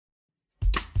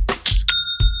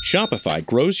Shopify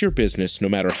grows your business no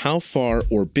matter how far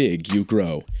or big you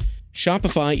grow.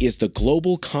 Shopify is the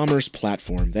global commerce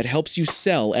platform that helps you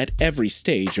sell at every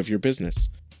stage of your business.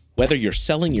 Whether you're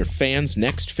selling your fans'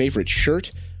 next favorite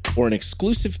shirt or an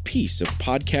exclusive piece of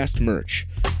podcast merch,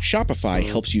 Shopify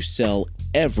helps you sell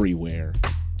everywhere.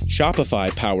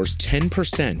 Shopify powers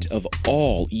 10% of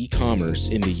all e-commerce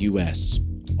in the U.S.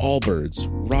 Allbirds,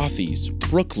 Rothy's,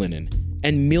 Brooklinen,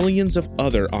 and millions of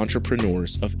other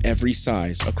entrepreneurs of every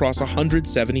size across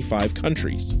 175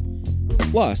 countries.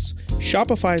 Plus,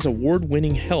 Shopify's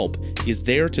award-winning help is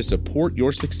there to support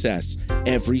your success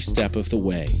every step of the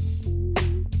way.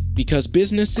 Because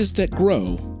businesses that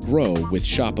grow, grow with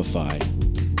Shopify.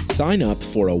 Sign up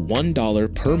for a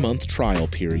 $1 per month trial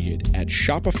period at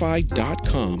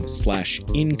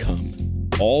shopify.com/income,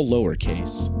 all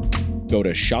lowercase. Go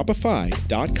to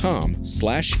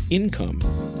shopify.com/income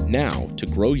now to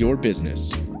grow your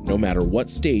business, no matter what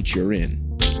stage you're in.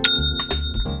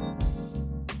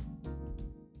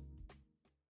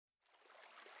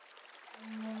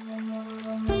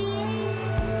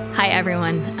 Hi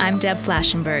everyone, I'm Deb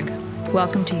Flashenberg.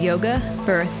 Welcome to Yoga,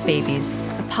 Birth, Babies,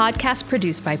 a podcast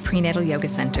produced by Prenatal Yoga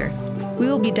Center. We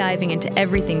will be diving into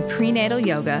everything prenatal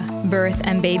yoga, birth,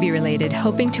 and baby related,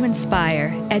 hoping to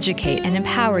inspire, educate, and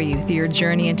empower you through your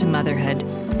journey into motherhood.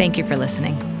 Thank you for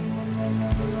listening.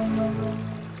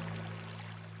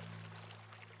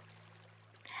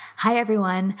 Hi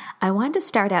everyone. I wanted to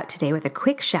start out today with a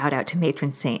quick shout out to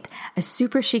Matron Saint, a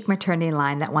super chic maternity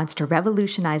line that wants to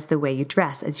revolutionize the way you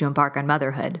dress as you embark on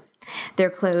motherhood.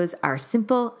 Their clothes are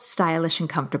simple, stylish, and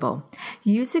comfortable.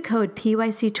 Use the code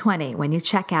PYC20 when you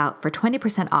check out for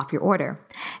 20% off your order.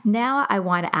 Now I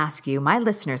want to ask you, my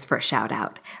listeners, for a shout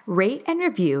out. Rate and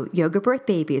review Yoga Birth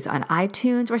Babies on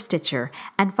iTunes or Stitcher,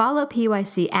 and follow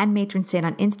PYC and Matron Saint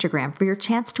on Instagram for your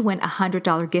chance to win a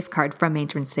 $100 gift card from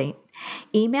Matron Saint.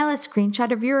 Email a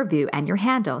screenshot of your review and your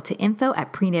handle to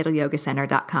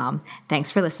info@prenatalyogacenter.com.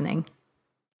 Thanks for listening.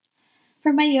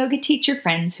 For my yoga teacher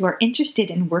friends who are interested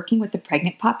in working with the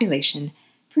pregnant population,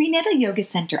 Prenatal Yoga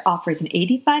Center offers an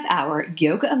 85-hour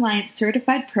Yoga Alliance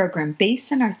certified program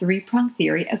based on our three-pronged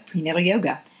theory of prenatal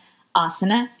yoga: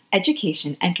 asana,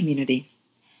 education, and community.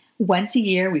 Once a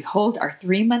year, we hold our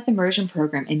 3-month immersion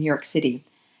program in New York City.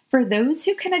 For those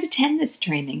who cannot attend this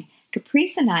training,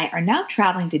 Caprice and I are now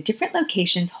traveling to different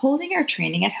locations holding our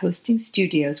training at hosting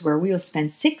studios where we will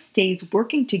spend 6 days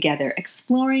working together,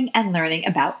 exploring and learning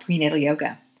about prenatal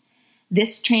yoga.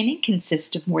 This training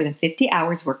consists of more than 50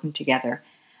 hours working together,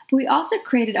 but we also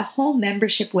created a whole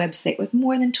membership website with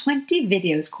more than 20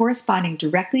 videos corresponding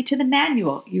directly to the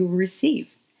manual you will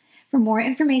receive. For more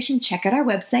information, check out our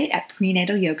website at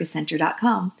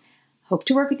prenatalyogacenter.com. Hope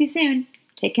to work with you soon.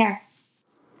 Take care.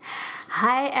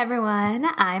 Hi everyone,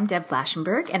 I'm Deb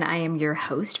Flashenberg and I am your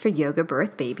host for Yoga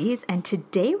Birth Babies, and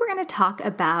today we're going to talk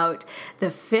about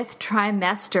the 5th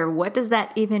trimester. What does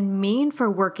that even mean for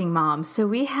working moms? So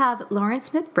we have Lauren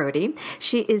Smith Brody.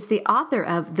 She is the author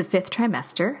of The 5th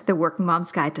Trimester, The Working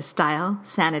Mom's Guide to Style,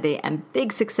 Sanity, and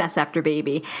Big Success After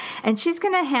Baby. And she's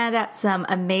going to hand out some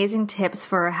amazing tips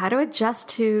for how to adjust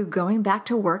to going back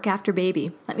to work after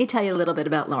baby. Let me tell you a little bit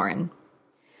about Lauren.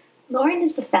 Lauren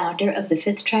is the founder of the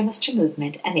 5th Trimester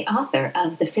Movement and the author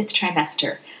of The 5th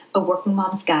Trimester, A Working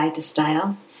Mom's Guide to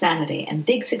Style, Sanity, and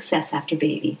Big Success After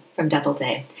Baby from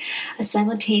Doubleday, a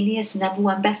simultaneous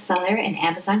 #1 bestseller in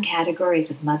Amazon categories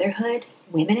of motherhood,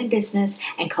 women in business,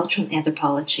 and cultural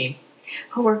anthropology.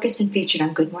 Her work has been featured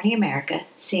on Good Morning America,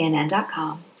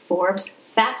 CNN.com, Forbes,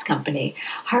 Fast Company,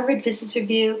 Harvard Business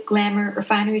Review, Glamour,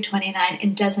 Refinery29,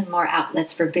 and a dozen more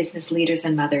outlets for business leaders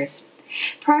and mothers.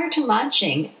 Prior to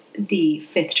launching the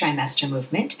 5th Trimester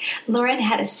Movement, Lauren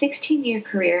had a 16-year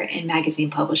career in magazine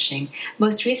publishing,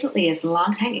 most recently as the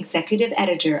longtime executive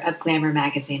editor of Glamour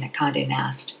magazine at Condé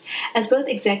Nast. As both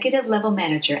executive-level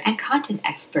manager and content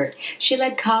expert, she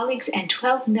led colleagues and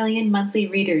 12 million monthly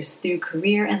readers through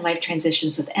career and life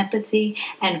transitions with empathy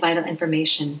and vital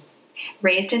information.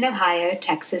 Raised in Ohio,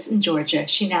 Texas, and Georgia,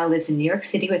 she now lives in New York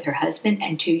City with her husband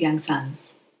and 2 young sons.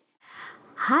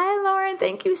 Hi, Lauren.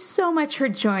 Thank you so much for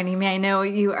joining me. I know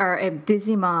you are a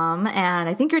busy mom, and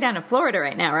I think you're down in Florida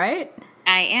right now, right?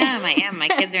 I am. My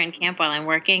kids are in camp while I'm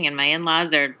working, and my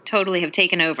in-laws have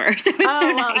taken over. So it's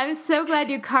well, nice. I'm so glad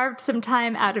you carved some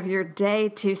time out of your day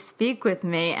to speak with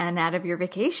me and out of your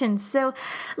vacation. So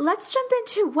let's jump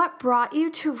into what brought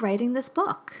you to writing this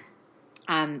book.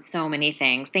 So many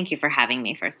things. Thank you for having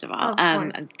me, first of all. Of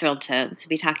course. I'm thrilled to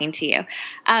be talking to you.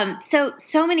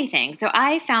 So many things. So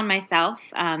I found myself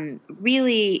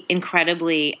really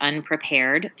incredibly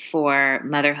unprepared for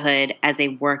motherhood as a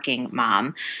working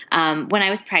mom. When I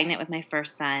was pregnant with my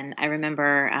first son, I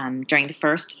remember during the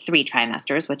first 3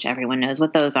 trimesters, which everyone knows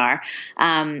what those are,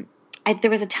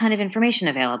 there was a ton of information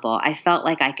available. I felt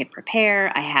like I could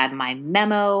prepare. I had my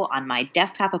memo on my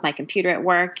desktop of my computer at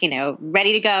work,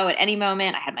 ready to go at any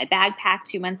moment. I had my bag packed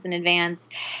 2 months in advance.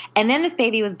 And then this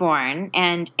baby was born.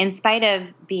 And in spite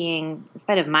of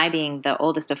my being the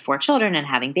oldest of 4 children and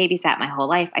having babysat my whole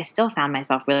life, I still found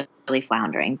myself really, really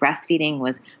floundering. Breastfeeding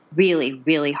was really,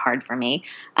 really hard for me.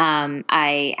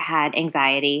 I had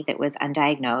anxiety that was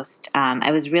undiagnosed.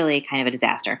 I was really kind of a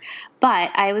disaster.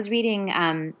 But I was reading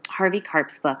Harvey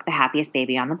Karp's book, The Happiest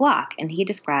Baby on the Block, and he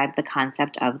described the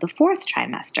concept of the 4th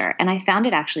trimester. And I found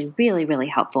it actually really, really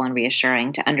helpful and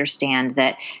reassuring to understand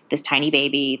that this tiny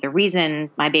baby, the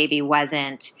reason my baby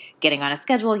wasn't getting on a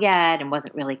schedule yet and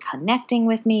wasn't really connecting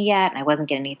with me yet, and I wasn't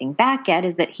getting anything back yet,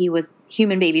 is that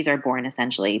human babies are born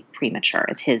essentially premature,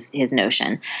 is his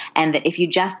notion. And that if you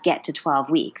just get to 12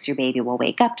 weeks, your baby will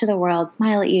wake up to the world,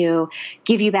 smile at you,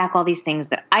 give you back all these things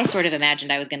that I sort of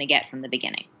imagined I was going to get from the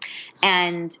beginning.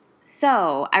 And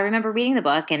so I remember reading the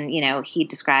book, and, he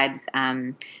describes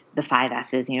the 5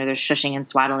 S's. There's shushing and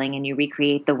swaddling, and you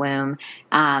recreate the womb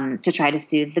to try to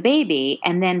soothe the baby.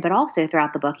 And then, but also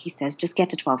throughout the book, he says, just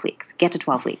get to 12 weeks, get to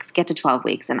 12 weeks, get to 12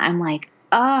 weeks. And I'm like,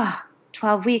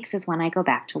 12 weeks is when I go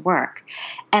back to work.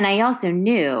 And I also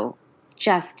knew,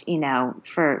 just,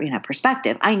 for,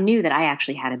 perspective, I knew that I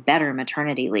actually had a better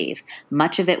maternity leave.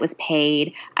 Much of it was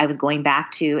paid. I was going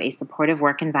back to a supportive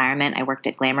work environment. I worked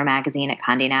at Glamour magazine at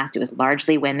Condé Nast. It was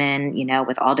largely women,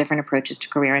 with all different approaches to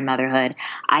career and motherhood.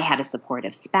 I had a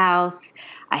supportive spouse.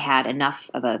 I had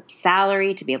enough of a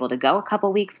salary to be able to go a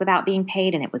couple weeks without being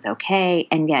paid, and it was okay.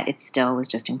 And yet it still was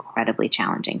just incredibly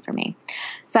challenging for me.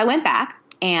 So I went back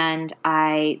and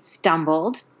I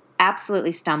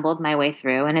absolutely stumbled my way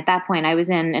through. And at that point, I was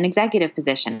in an executive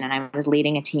position and I was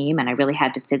leading a team, and I really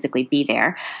had to physically be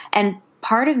there. And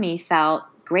part of me felt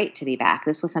great to be back.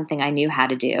 This was something I knew how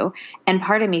to do. And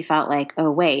part of me felt like, oh,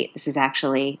 wait, this is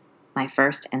actually my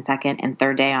first and second and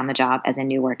third day on the job as a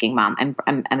new working mom. I'm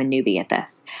a newbie at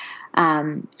this.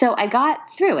 So I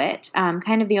got through it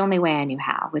kind of the only way I knew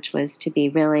how, which was to be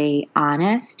really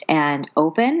honest and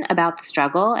open about the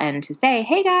struggle and to say,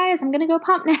 hey guys, I'm going to go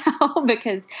pump now,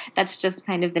 because that's just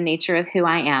kind of the nature of who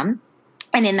I am.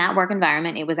 And in that work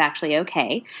environment, it was actually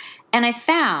okay. And I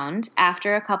found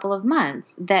after a couple of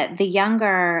months that the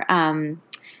younger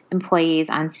employees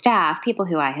on staff, people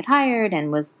who I had hired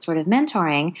and was sort of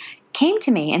mentoring, came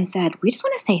to me and said, we just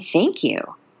want to say thank you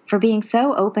for being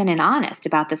so open and honest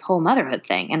about this whole motherhood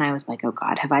thing. And I was like, oh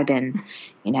God, have I been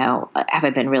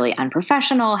really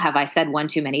unprofessional? Have I said one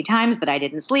too many times that I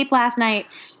didn't sleep last night?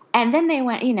 And then they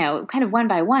went, kind of one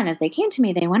by one, as they came to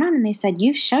me, they went on and they said,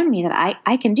 you've shown me that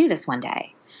I can do this one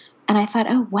day. And I thought,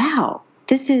 oh, wow,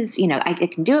 this is, I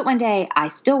can do it one day. I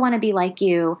still want to be like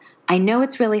you. I know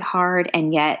it's really hard,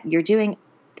 and yet you're doing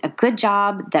a good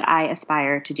job that I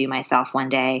aspire to do myself one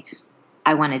day.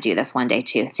 I want to do this one day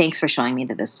too. Thanks for showing me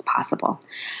that this is possible.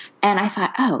 And I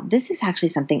thought, oh, this is actually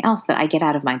something else that I get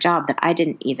out of my job that I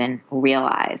didn't even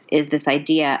realize, is this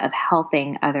idea of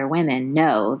helping other women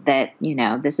know that,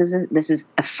 this is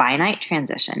a finite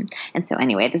transition. And so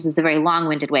anyway, this is a very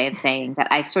long-winded way of saying that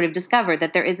I sort of discovered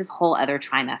that there is this whole other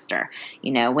trimester,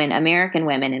 when American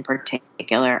women in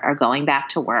particular are going back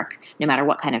to work, no matter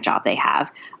what kind of job they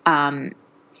have,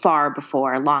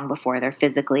 long before they're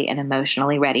physically and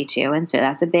emotionally ready to. And so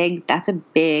that's a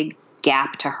big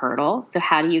gap to hurdle. So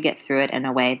how do you get through it in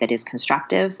a way that is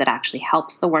constructive, that actually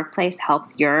helps the workplace,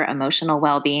 helps your emotional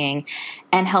well-being,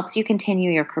 and helps you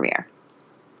continue your career?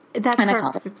 That's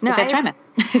perfect. No,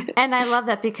 and I love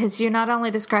that, because you not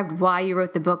only described why you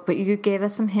wrote the book, but you gave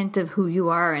us some hint of who you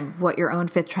are and what your own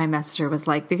 5th trimester was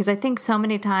like. Because I think so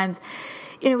many times,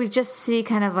 we just see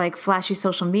kind of like flashy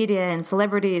social media and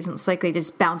celebrities, and it's like they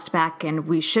just bounced back, and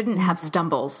we shouldn't have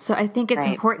stumbles. So I think it's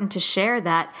important to share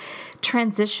that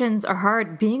transitions are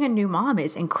hard. Being a new mom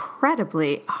is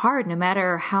incredibly hard, no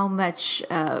matter how much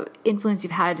influence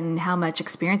you've had and how much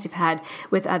experience you've had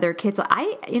with other kids.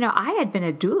 I had been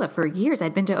a doula for years.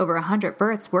 I'd been to over 100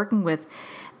 births, working with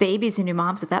babies and new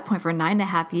moms at that point for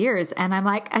 9.5 years. And I'm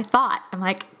like,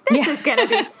 This is going to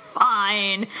be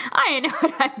fine. I know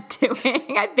what I'm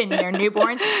doing. I've been near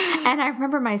newborns. And I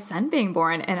remember my son being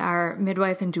born and our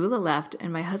midwife and doula left.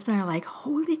 And my husband and I are like,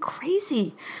 holy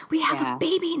crazy. We have a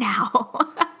baby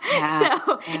now.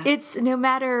 It's no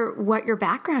matter what your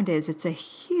background is, it's a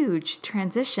huge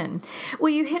transition.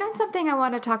 Well, you hit on something I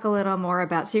want to talk a little more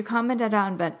about. So you commented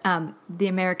on the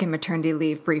American maternity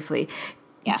leave briefly.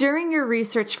 Yeah. During your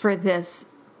research for this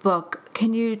book,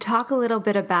 can you talk a little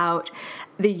bit about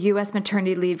the U.S.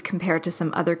 maternity leave compared to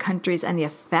some other countries and the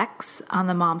effects on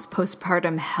the mom's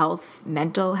postpartum health,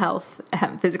 mental health,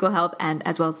 physical health, and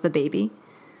as well as the baby?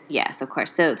 Yes, of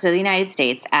course. So the United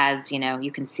States, as you know, you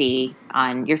can see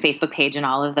on your Facebook page and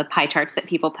all of the pie charts that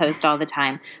people post all the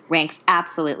time, ranks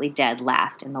absolutely dead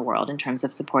last in the world in terms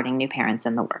of supporting new parents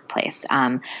in the workplace.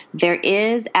 There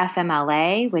is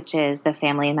FMLA, which is the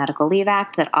Family and Medical Leave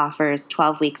Act, that offers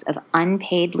 12 weeks of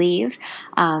unpaid leave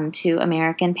to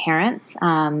American parents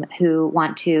who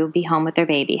want to be home with their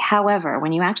baby. However,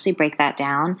 when you actually break that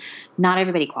down, not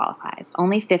everybody qualifies.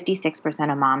 Only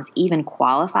 56% of moms even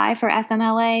qualify for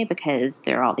FMLA because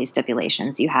there are all these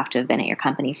stipulations. You have to have been at your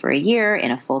company for a year in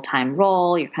a full-time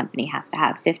role. Your company has to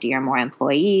have 50 or more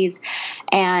employees.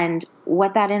 And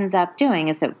what that ends up doing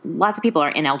is that lots of people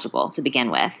are ineligible to begin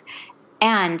with.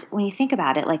 And when you think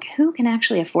about it, like who can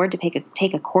actually afford to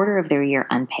take a quarter of their year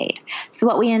unpaid? So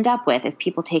what we end up with is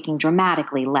people taking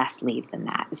dramatically less leave than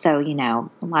that. So, you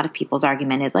know, a lot of people's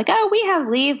argument is like, oh, we have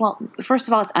leave. Well, first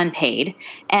of all, it's unpaid.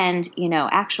 And, you know,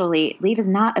 actually leave is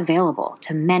not available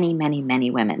to many, many,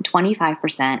 many women.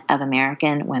 25% of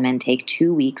American women take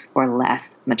 2 weeks or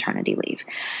less maternity leave,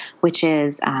 which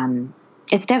is,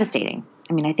 it's devastating.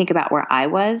 I mean, I think about where I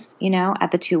was, you know,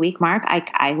 at the 2-week mark.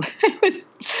 I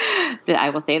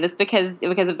will say this because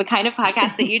of the kind of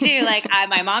podcast that you do. Like,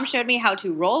 my mom showed me how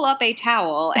to roll up a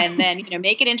towel and then, you know,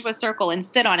 make it into a circle and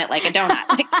sit on it like a donut.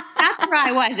 Like, that's where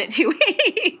I was at 2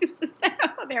 weeks.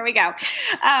 So there we go.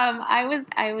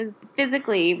 I was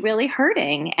physically really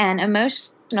hurting and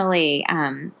emotionally.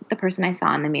 The person I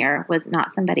saw in the mirror was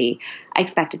not somebody I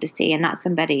expected to see and not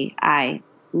somebody I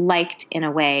liked in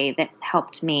a way that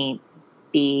helped me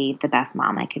be the best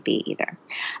mom I could be either.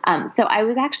 So I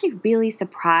was actually really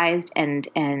surprised and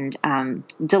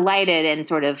delighted and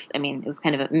sort of, I mean, it was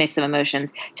kind of a mix of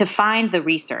emotions to find the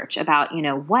research about, you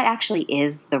know, what actually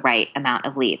is the right amount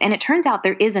of leave. And it turns out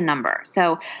there is a number.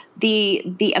 So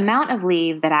the amount of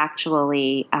leave that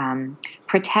actually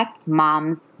protects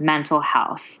mom's mental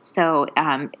health. So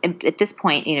at this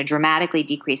point, you know, dramatically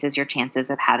decreases your chances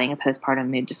of having a postpartum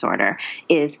mood disorder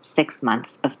is 6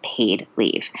 months of paid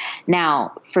leave. Now,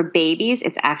 for babies,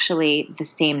 it's actually the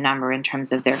same number in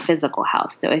terms of their physical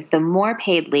health. So if the more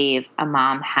paid leave a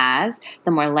mom has,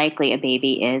 the more likely a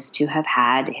baby is to have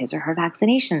had his or her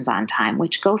vaccinations on time,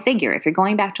 which go figure. If you're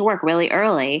going back to work really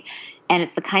early, and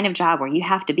it's the kind of job where you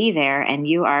have to be there and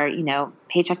you are, you know,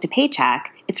 paycheck to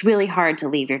paycheck, it's really hard to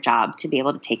leave your job to be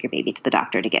able to take your baby to the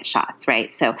doctor to get shots,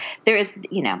 right? So there is,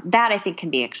 you know, that I think can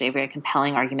be actually a very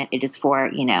compelling argument. It is for,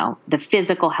 you know, the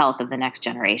physical health of the next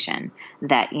generation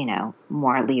that, you know,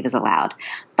 more leave is allowed.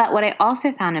 But what I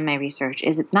also found in my research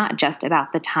is it's not just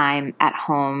about the time at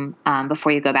home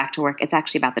before you go back to work. It's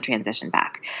actually about the transition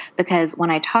back. Because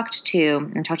when I talked to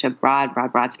a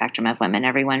broad spectrum of women,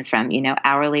 everyone from, you know,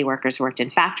 hourly workers who worked in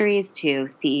factories to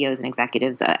CEOs and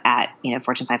executives at, you know,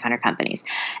 Fortune 500 companies.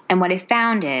 And what I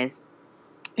found is,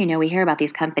 you know, we hear about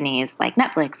these companies like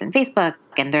Netflix and Facebook,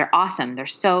 and they're awesome. They're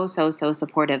so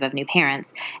supportive of new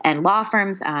parents. And law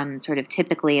firms, sort of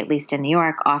typically, at least in New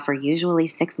York, offer usually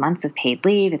 6 months of paid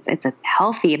leave. It's a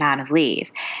healthy amount of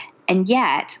leave. And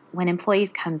yet, when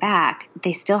employees come back,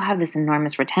 they still have this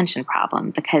enormous retention problem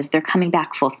because they're coming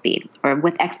back full speed or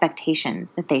with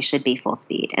expectations that they should be full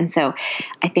speed. And so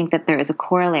I think that there is a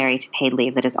corollary to paid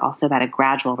leave that is also about a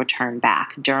gradual return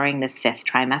back during this 5th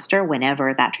trimester,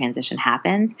 whenever that transition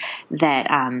happens, that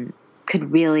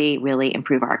could really, really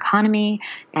improve our economy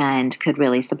and could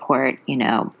really support, you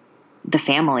know, the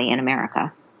family in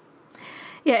America.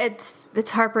 Yeah, it's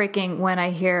heartbreaking when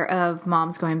I hear of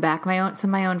moms going back. Some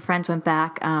of my own friends went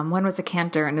back. One was a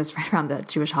cantor, and it was right around the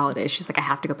Jewish holidays. She's like, I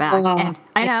have to go back. Oh, and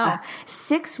I know,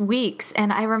 6 weeks.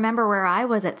 And I remember where I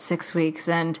was at 6 weeks,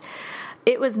 and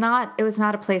it was not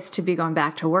a place to be going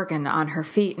back to work and on her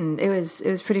feet. And it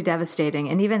was pretty devastating.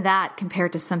 And even that,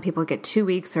 compared to some people get 2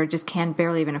 weeks or just can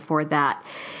barely even afford that,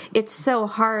 it's so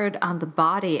hard on the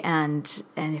body. And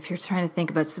if you're trying to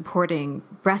think about supporting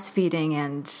breastfeeding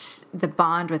and the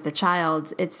bond with the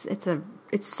child, it's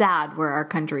sad where our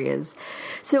country is.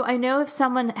 So I know if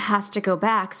someone has to go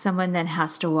back, someone then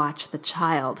has to watch the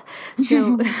child.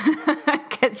 So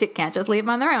because you can't just leave them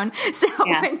on their own. So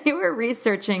when you were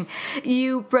researching,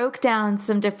 you broke down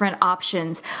some different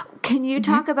options. Can you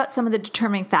talk about some of the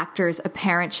determining factors a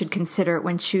parent should consider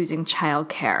when choosing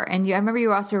childcare? And I remember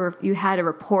you had a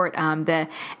report, the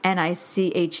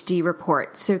NICHD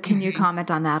report. So can you comment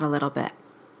on that a little bit?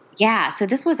 Yeah. So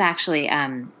this was actually,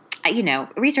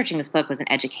 researching this book was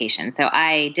an education. So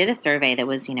I did a survey that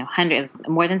was, it was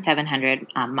more than 700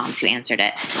 moms who answered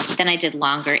it. Then I did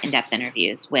longer, in-depth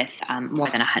interviews with more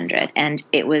than 100. And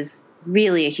it was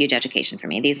really a huge education for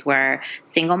me. These were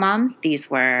single moms. These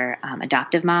were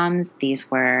adoptive moms. These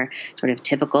were sort of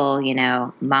typical,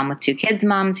 mom with 2 kids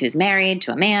moms who's married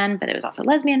to a man, but there was also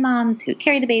lesbian moms who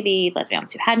carried the baby, lesbian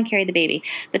moms who hadn't carried the baby.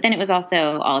 But then it was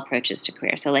also all approaches to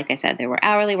career. So like I said, there were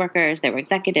hourly workers, there were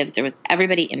executives, there was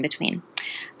everybody in between.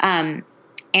 And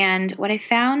what I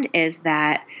found is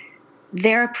that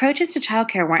their approaches to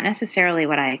childcare weren't necessarily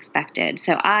what I expected.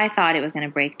 So I thought it was going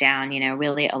to break down,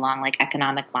 really along like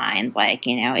economic lines, like,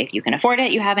 if you can afford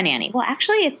it, you have a nanny. Well,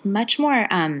 actually, it's much more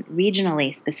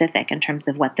regionally specific in terms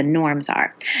of what the norms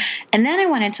are. And then I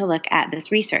wanted to look at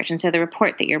this research. And so the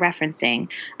report that you're referencing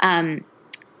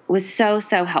was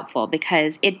so helpful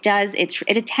because it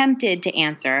attempted to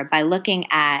answer by looking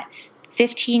at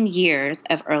 15 years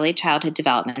of early childhood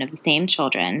development of the same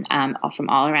children from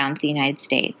all around the United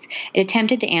States. It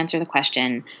attempted to answer the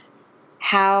question,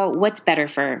 what's better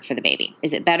for the baby?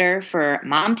 Is it better for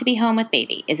mom to be home with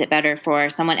baby? Is it better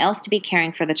for someone else to be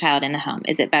caring for the child in the home?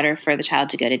 Is it better for the child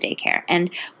to go to daycare?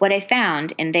 And what I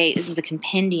found, this is a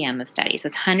compendium of studies, so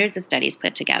it's hundreds of studies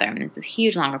put together, and it's this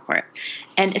huge long report.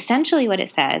 And essentially what it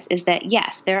says is that,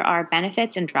 yes, there are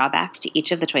benefits and drawbacks to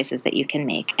each of the choices that you can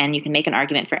make, and you can make an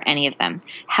argument for any of them.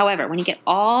 However, when you get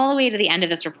all the way to the end of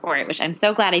this report, which I'm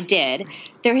so glad I did,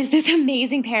 there is this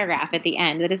amazing paragraph at the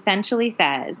end that essentially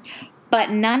says, but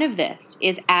none of this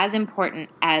is as important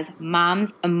as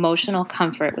mom's emotional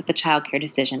comfort with the childcare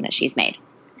decision that she's made.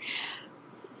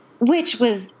 Which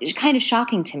was kind of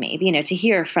shocking to me, to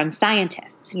hear from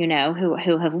scientists,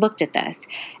 who have looked at this.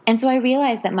 And so I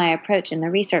realized that my approach in the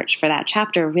research for that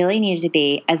chapter really needed to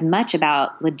be as much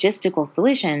about logistical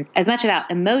solutions, as much about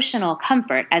emotional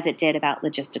comfort as it did about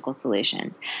logistical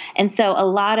solutions. And so a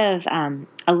lot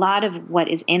of what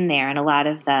is in there and a lot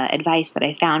of the advice that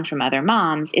I found from other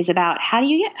moms is about how do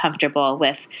you get comfortable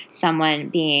with someone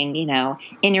being,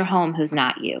 in your home who's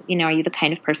not you? Are you the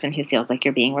kind of person who feels like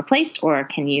you're being replaced, or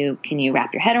can you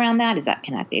wrap your head around that?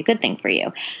 Can that be a good thing for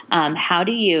you? How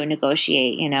do you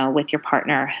negotiate, with your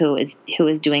partner who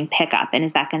is doing pickup? And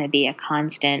is that going to be a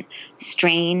constant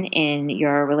strain in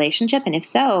your relationship? And if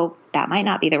so, that might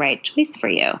not be the right choice for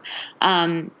you.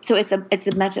 So it's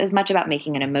as much about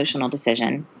making an emotional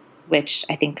decision, which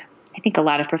I think a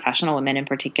lot of professional women in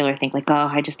particular think like, oh,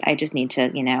 I just need to,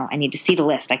 I need to see the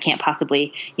list. I can't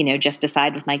possibly, just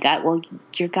decide with my gut. Well,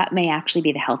 your gut may actually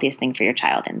be the healthiest thing for your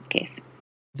child in this case.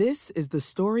 This is the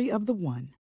story of the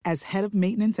one. As head of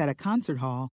maintenance at a concert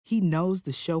hall, he knows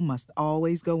the show must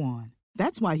always go on.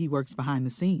 That's why he works behind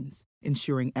the scenes,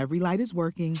 ensuring every light is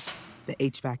working, the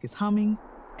HVAC is humming,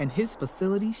 and his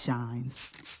facility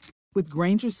shines. With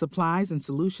Grainger's supplies and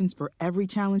solutions for every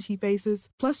challenge he faces,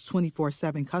 plus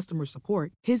 24/7 customer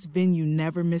support, his venue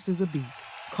never misses a beat.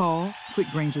 Call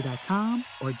quickgrainger.com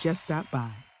or just stop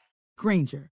by.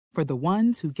 Grainger, for the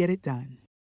ones who get it done.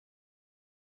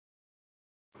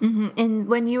 Mm-hmm. And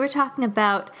when you were talking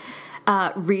about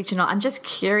regional, I'm just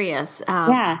curious,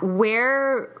 what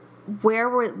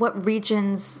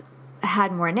regions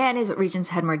had more nannies, what regions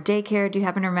had more daycare? Do you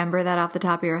happen to remember that off the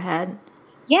top of your head?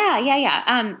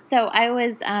 Yeah. So I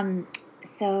was,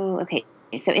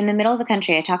 So in the middle of the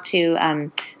country, I talked to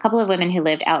a couple of women who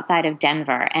lived outside of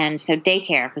Denver. And so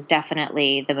daycare was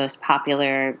definitely the most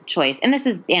popular choice. And this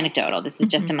is anecdotal. This is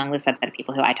just among the subset of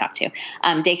people who I talked to.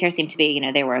 Daycare seemed to be,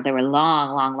 there were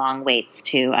long waits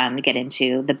to get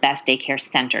into the best daycare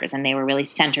centers. And they were really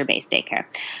center-based daycare.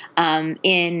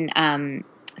 In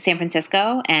San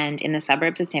Francisco and in the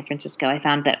suburbs of San Francisco, I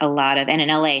found that and in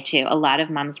LA too, a lot of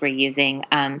moms were using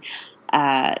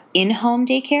in-home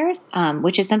daycares,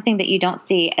 which is something that you don't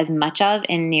see as much of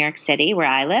in New York City where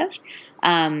I live.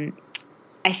 I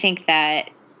think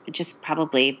that just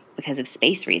probably because of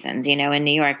space reasons, in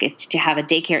New York, to have a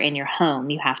daycare in your home,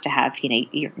 you have to have,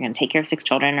 you're going to take care of 6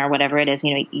 children or whatever it is,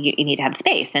 you need to have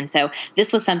space. And so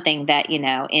this was something that,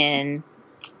 in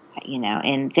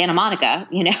Santa Monica,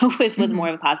 was more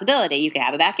of a possibility. You could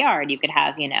have a backyard, you could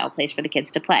have, a place for the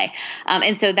kids to play.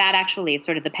 And so that actually is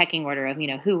sort of the pecking order of,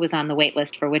 who was on the wait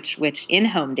list for which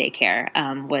in-home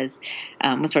daycare was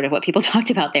sort of what people talked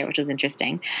about there, which was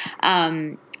interesting.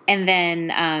 And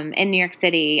then in New York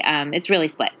City, it's really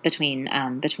split between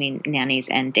nannies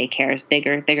and daycares,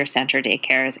 bigger center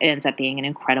daycares. It ends up being an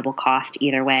incredible cost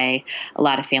either way. A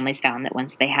lot of families found that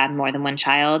once they had more than one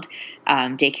child,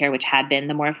 daycare, which had been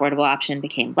the more affordable option,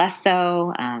 became less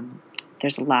so.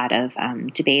 There's a lot of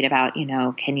debate about,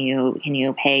 can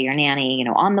you pay your nanny,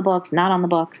 on the books, not on the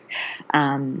books.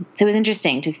 So it was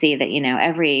interesting to see that,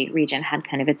 every region had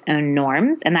kind of its own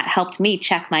norms, and that helped me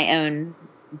check my own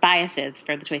biases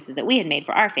for the choices that we had made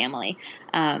for our family,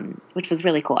 which was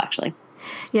really cool, actually.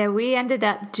 Yeah, we ended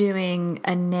up doing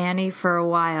a nanny for a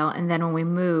while, and then when we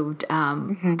moved,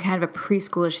 kind of a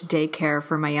preschoolish daycare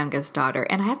for my youngest daughter.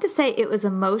 And I have to say, it was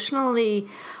emotionally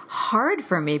hard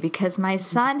for me because my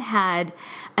son had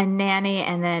a nanny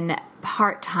and then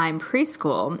part-time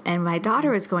preschool, and my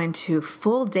daughter was going to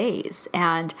full days,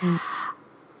 and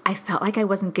I felt like I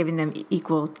wasn't giving them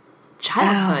equal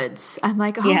childhoods. I'm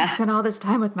like, I spent all this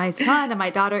time with my son and my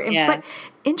daughter. But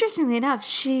interestingly enough,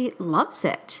 she loves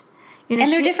it. And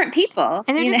they're different people.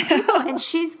 And they're different people. And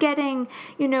she's getting,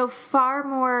 far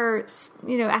more,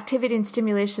 activity and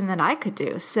stimulation than I could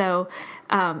do. So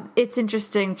it's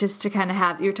interesting just to kind of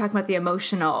have, you're talking about the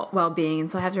emotional well-being.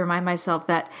 And so I have to remind myself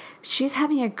that she's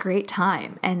having a great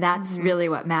time. And that's really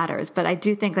what matters. But I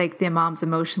do think like the mom's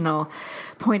emotional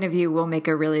point of view will make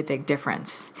a really big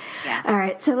difference. Yeah. All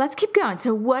right. So let's keep going.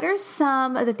 So what are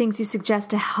some of the things you suggest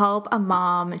to help a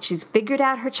mom? She's figured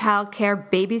out her childcare,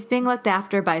 baby's being looked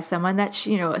after by someone that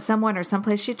she, someone or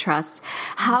someplace she trusts.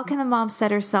 How can the mom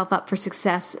set herself up for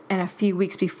success in a few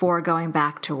weeks before going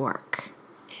back to work?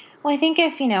 Well, I think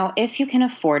if you can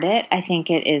afford it, I think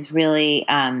it is really,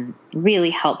 really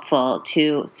helpful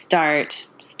to start,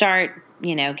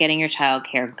 getting your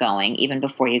childcare going even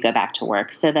before you go back to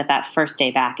work, so that first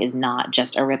day back is not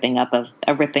just a ripping off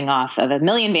of a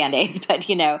million Band-Aids, but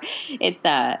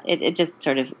it just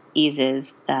sort of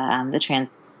eases the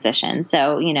transition.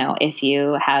 So, if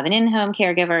you have an in-home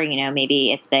caregiver,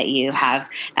 maybe it's that you have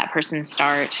that person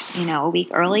start, a week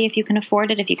early if you can afford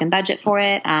it, if you can budget for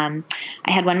it. I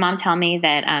had one mom tell me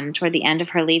that toward the end of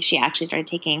her leave, she actually started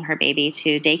taking her baby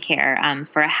to daycare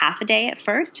for a half a day at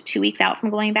first, 2 weeks out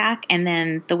from going back. And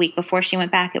then the week before she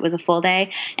went back, it was a full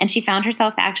day. And she found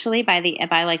herself actually by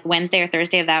like Wednesday or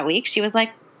Thursday of that week, she was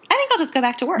like, I think I'll just go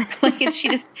back to work. She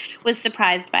just was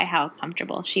surprised by how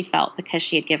comfortable she felt because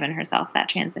she had given herself that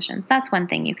transition. So that's one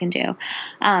thing you can do.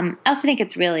 I also think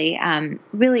it's really,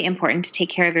 really important to take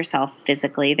care of yourself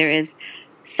physically. There is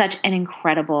such an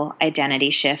incredible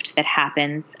identity shift that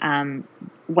happens,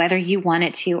 whether you want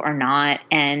it to or not.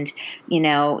 And,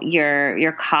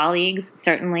 your colleagues,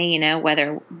 certainly,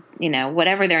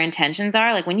 whatever their intentions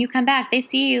are, like when you come back, they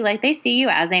see you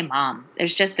as a mom.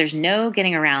 There's no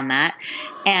getting around that.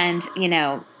 And,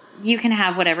 you can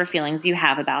have whatever feelings you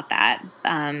have about that.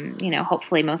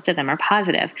 Hopefully most of them are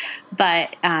positive,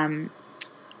 but,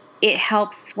 it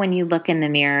helps when you look in the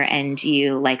mirror and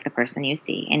you like the person you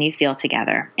see and you feel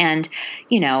together. And,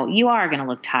 you are going to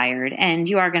look tired and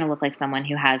you are going to look like someone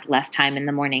who has less time in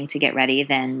the morning to get ready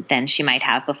than she might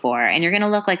have before. And you're going to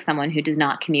look like someone who does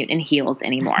not commute in heels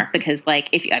anymore because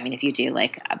if you do,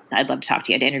 I'd love to talk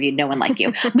to you. I'd interview no one like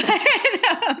you,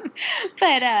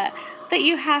 but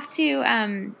you have to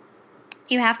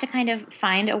kind of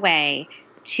find a way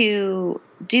to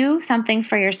do something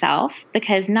for yourself,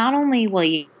 because not only will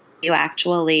you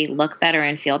actually look better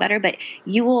and feel better, but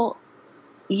you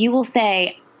will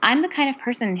say, I'm the kind of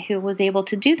person who was able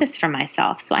to do this for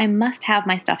myself, so I must have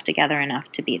my stuff together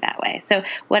enough to be that way. So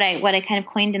what I kind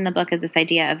of coined in the book is this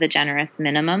idea of the generous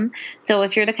minimum. So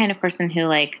if you're the kind of person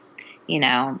who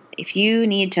if you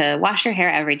need to wash your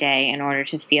hair every day in order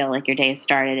to feel like your day has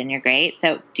started and you're great,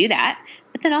 so do that.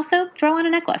 But then also throw on a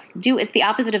necklace. It's the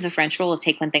opposite of the French rule of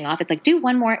take one thing off. It's like do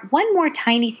one more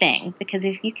tiny thing, because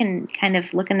if you can kind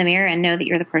of look in the mirror and know that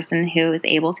you're the person who is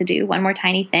able to do one more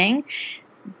tiny thing,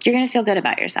 you're going to feel good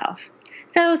about yourself.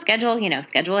 So schedule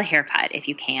a haircut if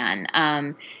you can.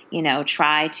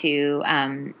 Try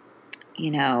to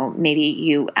maybe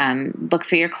you look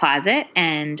through your closet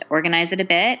and organize it a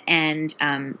bit. And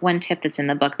one tip that's in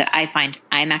the book that I find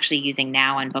I'm actually using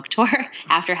now on book tour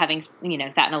after having, sat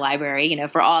in a library,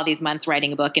 for all these months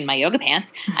writing a book in my yoga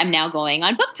pants, I'm now going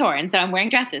on book tour. And so I'm wearing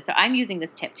dresses. So I'm using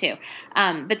this tip too.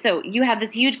 But so you have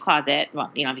this huge closet.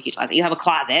 Well, you don't have a huge closet. You have a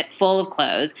closet full of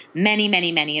clothes, many,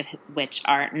 many, many of which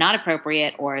are not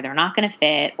appropriate, or they're not going to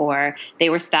fit, or they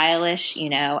were stylish,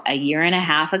 a year and a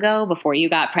half ago before you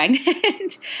got pregnant.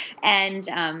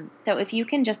 So if you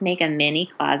can just make a mini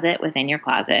closet within your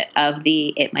closet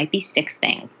it might be 6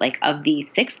 things, like of the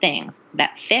 6 things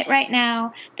that fit right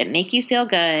now, that make you feel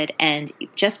good, and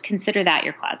just consider that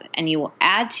your closet. And you will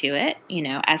add to it,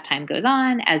 as time goes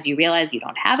on, as you realize you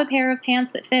don't have a pair of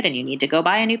pants that fit and you need to go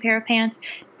buy a new pair of pants,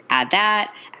 add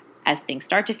that. As things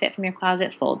start to fit from your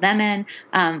closet, fold them in.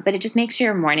 But it just makes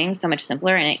your morning so much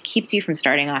simpler, and it keeps you from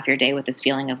starting off your day with this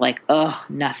feeling of like, oh,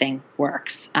 nothing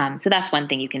works. So that's one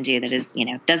thing you can do that is,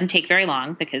 doesn't take very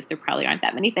long, because there probably aren't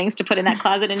that many things to put in that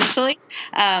closet initially.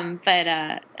 But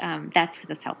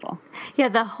that's helpful. Yeah,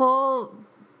 the whole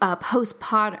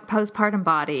postpartum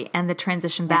body and the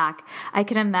transition back. I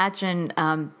can imagine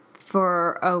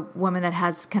for a woman that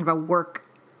has kind of a work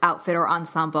outfit or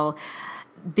ensemble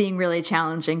being really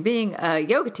challenging. Being a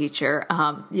yoga teacher,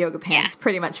 yoga pants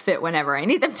pretty much fit whenever I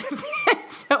need them to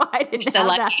fit. So I didn't have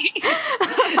that.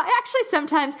 I actually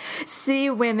sometimes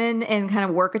see women in kind of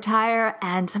work attire,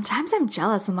 and sometimes I'm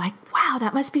jealous. I'm like, wow,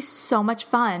 that must be so much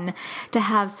fun to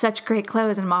have such great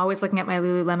clothes. And I'm always looking at my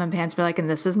Lululemon pants, be like, and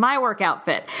this is my work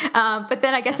outfit. But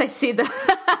then I guess I see the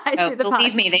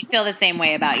believe me, they feel the same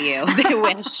way about you. They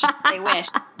wish.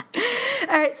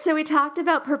 All right, so we talked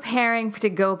about preparing to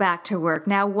go back to work.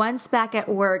 Now, once back at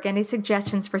work, any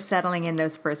suggestions for settling in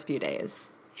those first few days?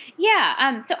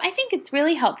 Yeah, so I think it's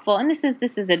really helpful, and this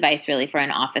is advice really for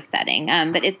an office setting,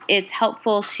 but it's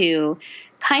helpful to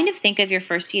kind of think of your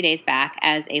first few days back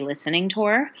as a listening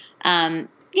tour.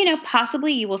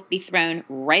 Possibly you will be thrown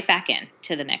right back in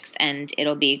to the mix, and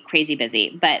it'll be crazy busy.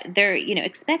 But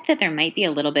expect that there might be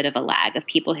a little bit of a lag of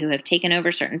people who have taken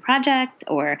over certain projects,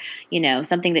 or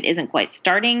something that isn't quite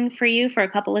starting for you for a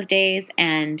couple of days,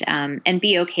 and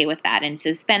be okay with that. And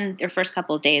so spend your first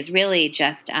couple of days really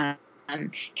just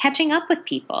catching up with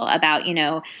people about,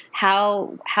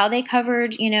 how they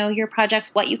covered, your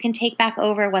projects, what you can take back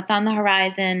over, what's on the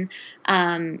horizon.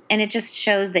 And it just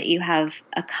shows that you have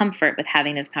a comfort with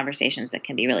having those conversations that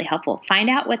can be really helpful. Find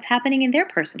out what's happening in their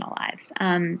personal lives.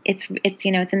 It's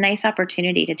a nice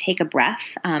opportunity to take a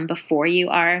breath before you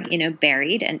are,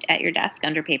 buried and at your desk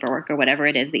under paperwork or whatever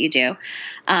it is that you do,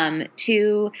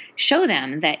 to show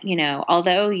them that,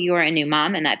 although you're a new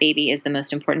mom and that baby is the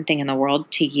most important thing in the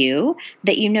world to you,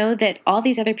 that that all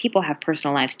these other people have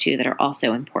personal lives too that are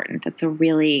also important. That's a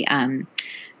really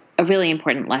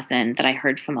important lesson that I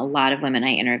heard from a lot of women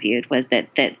I interviewed, was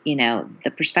that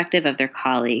the perspective of their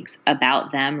colleagues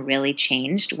about them really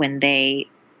changed when they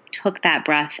took that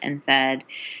breath and said,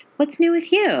 "What's new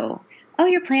with you? Oh,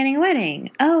 you're planning a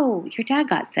wedding. Oh, your dad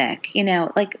got sick."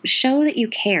 Show that you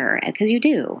care, because you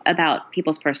do, about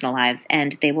people's personal lives,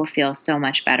 and they will feel so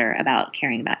much better about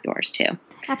caring about yours too.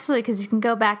 Absolutely, because you can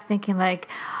go back thinking like,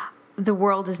 the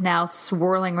world is now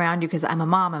swirling around you because I'm a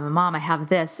mom, I have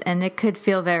this, and it could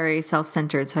feel very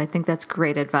self-centered. So I think that's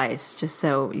great advice, just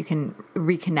so you can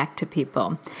reconnect to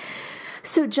people.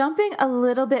 So jumping a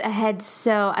little bit ahead,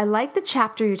 so I like the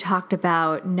chapter you talked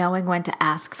about knowing when to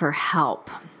ask for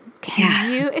help.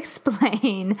 Can you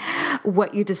explain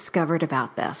what you discovered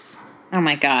about this? Oh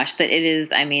my gosh, that it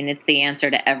is, it's the answer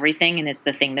to everything, and it's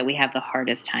the thing that we have the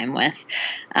hardest time with.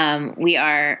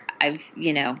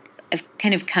 I've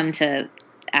kind of come to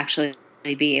actually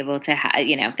be able to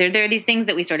have, there are these things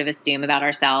that we sort of assume about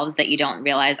ourselves that you don't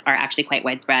realize are actually quite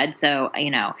widespread. So,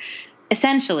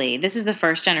 essentially, this is the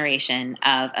first generation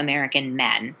of American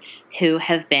men who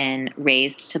have been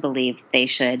raised to believe they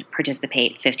should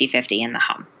participate 50-50 in the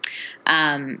home.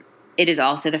 It is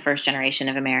also the first generation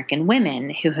of American women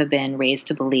who have been raised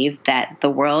to believe that the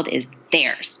world is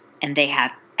theirs and they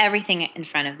have everything in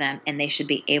front of them and they should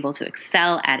be able to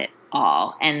excel at it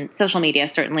all. And social media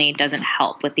certainly doesn't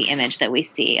help with the image that we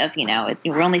see of,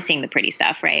 we're only seeing the pretty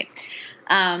stuff, right?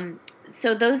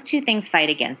 So those two things fight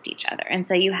against each other. And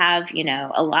so you have,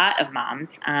 a lot of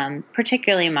moms,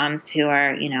 particularly moms who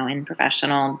are, in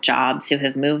professional jobs, who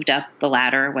have moved up the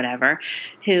ladder or whatever,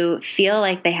 who feel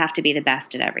like they have to be the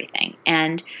best at everything.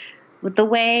 And with the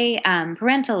way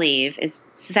parental leave is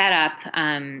set up,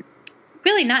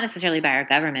 really not necessarily by our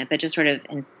government, but just sort of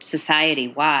in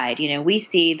society-wide, we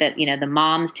see that, the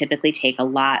moms typically take a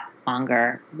lot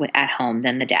longer at home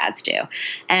than the dads do.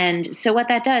 And so what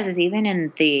that does is, even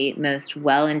in the most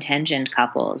well-intentioned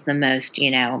couples, the most,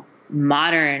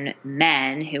 modern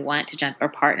men who want to jump, or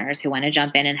partners who want to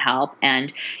jump in and help,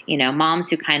 and, moms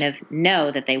who kind of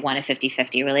know that they want a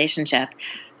 50-50 relationship,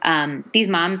 these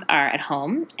moms are at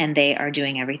home and they are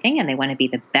doing everything and they want to be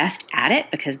the best at it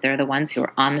because they're the ones who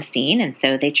are on the scene. And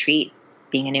so they treat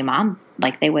being a new mom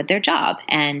like they would their job.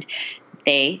 And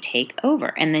they take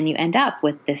over. And then you end up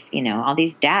with this, all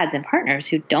these dads and partners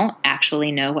who don't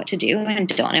actually know what to do and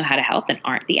don't know how to help and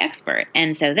aren't the expert.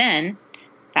 And so then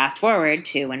fast forward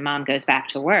to when mom goes back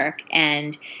to work,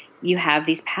 and you have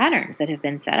these patterns that have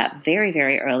been set up very,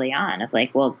 very early on of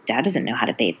like, well, dad doesn't know how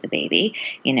to bathe the baby.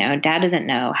 Dad doesn't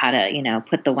know how to,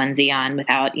 put the onesie on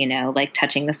without, like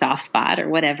touching the soft spot or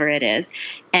whatever it is.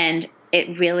 And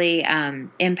it really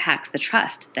impacts the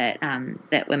trust that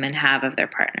that women have of their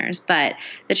partners. But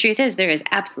the truth is, there is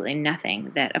absolutely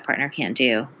nothing that a partner can't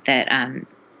do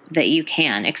that you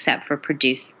can, except for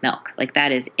produce milk. Like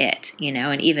that is it,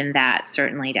 and even that,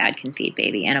 certainly dad can feed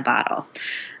baby in a bottle.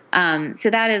 So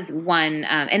that is one.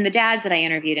 And the dads that I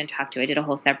interviewed and talked to, I did a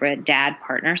whole separate dad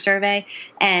partner survey,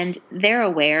 and they're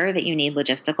aware that you need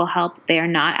logistical help. They are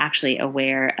not actually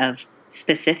aware of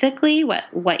specifically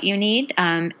what you need.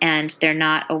 And they're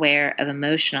not aware of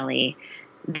emotionally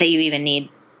that you even need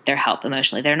their help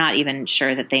emotionally. They're not even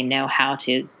sure that they know how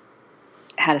to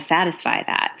satisfy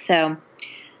that. So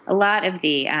a lot of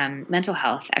the mental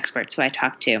health experts who I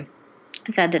talked to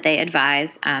said that they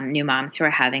advise new moms who are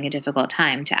having a difficult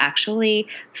time to actually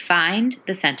find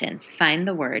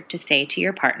the word to say to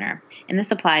your partner. And this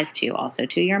applies to also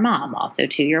to your mom, also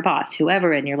to your boss,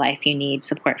 whoever in your life you need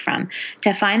support from,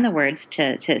 to find the words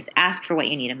to ask for what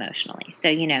you need emotionally. So,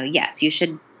 yes, you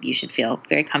should feel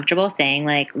very comfortable saying,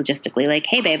 like, logistically, like,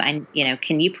 hey babe,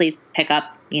 can you please pick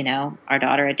up, our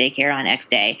daughter at daycare on X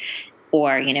day?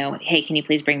 Or, hey, can you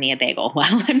please bring me a bagel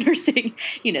while I'm nursing?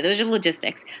 Those are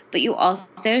logistics. But you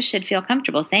also should feel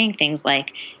comfortable saying things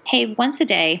like, hey, once a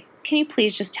day, can you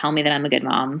please just tell me that I'm a good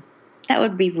mom? That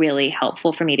would be really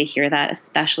helpful for me to hear that,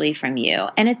 especially from you.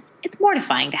 And it's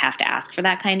mortifying to have to ask for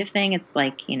that kind of thing. It's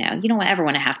like, you don't ever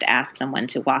want to have to ask someone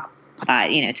to walk by,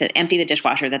 to empty the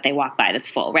dishwasher that they walk by that's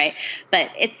full, right? But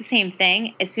it's the same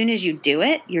thing. As soon as you do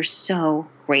it, you're so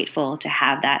grateful to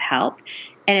have that help.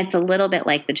 And it's a little bit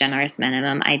like the generous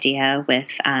minimum idea with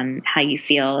how you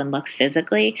feel and look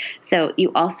physically. So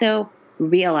you also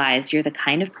realize you're the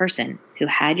kind of person who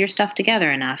had your stuff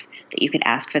together enough that you could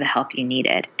ask for the help you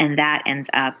needed. And that ends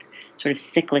up sort of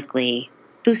cyclically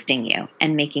boosting you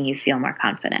and making you feel more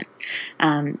confident.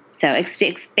 So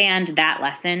expand that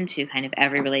lesson to kind of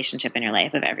every relationship in your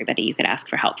life of everybody you could ask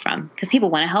for help from. Because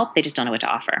people want to help, they just don't know what to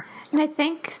offer. And I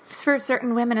think for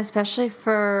certain women, especially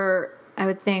for, I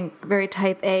would think, very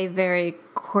type A, very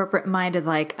corporate-minded,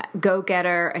 like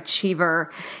go-getter,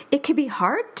 achiever, it could be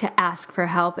hard to ask for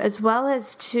help as well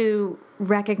as to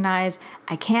recognize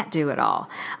I can't do it all.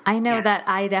 I know that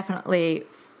I definitely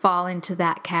fall into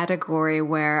that category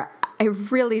where I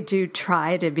really do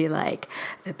try to be like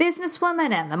the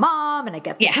businesswoman and the mom, and I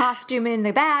get the costume in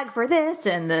the bag for this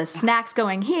and the snacks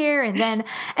going here, and then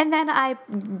I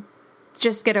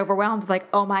just get overwhelmed like,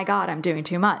 oh my God, I'm doing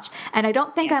too much. And I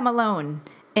don't think I'm alone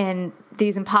in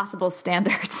these impossible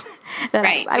standards. That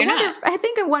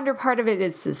I wonder part of it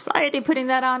is society putting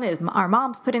that on, is our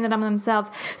moms putting that on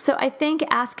themselves. So I think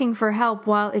asking for help,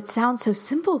 while it sounds so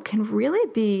simple, can really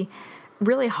be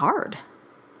really hard.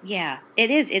 Yeah,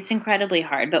 it is. It's incredibly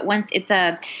hard, but once it's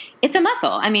a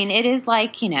muscle. I mean, it is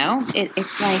like,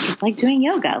 it's like doing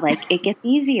yoga. Like it gets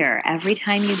easier every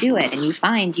time you do it, and you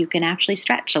find you can actually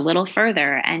stretch a little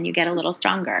further and you get a little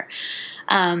stronger.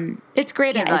 It's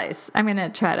great advice. I'm going to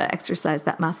try to exercise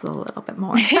that muscle a little bit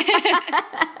more.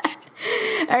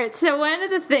 All right. So one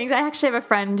of the things, I actually have a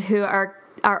friend who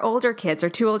our older kids, or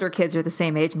two older kids, are the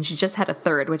same age, and she just had a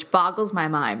third, which boggles my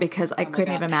mind because I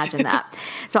couldn't even imagine that.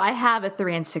 So I have a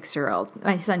 3 and 6-year-old.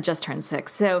 My son just turned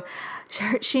 6. So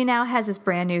she now has this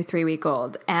brand new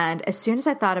 3-week-old. And as soon as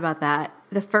I thought about that,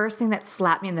 the first thing that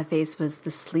slapped me in the face was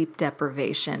the sleep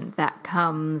deprivation that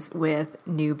comes with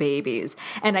new babies.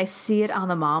 And I see it on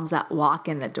the moms that walk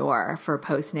in the door for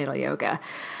postnatal yoga.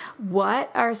 What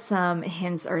are some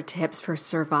hints or tips for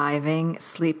surviving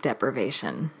sleep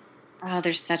deprivation? Oh,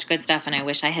 there's such good stuff, and I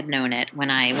wish I had known it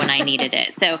when I needed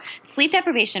it. So sleep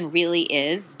deprivation really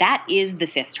is the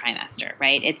 5th trimester,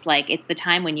 right? It's the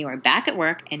time when you are back at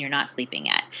work and you're not sleeping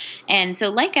yet. And so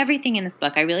like everything in this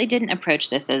book, I really didn't approach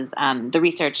this as the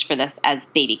research for this as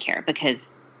baby care,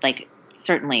 because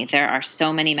certainly there are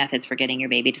so many methods for getting your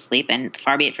baby to sleep, and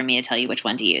far be it from me to tell you which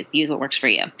one to use. Use what works for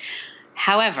you.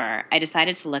 However, I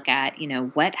decided to look at,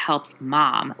 what helps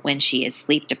mom when she is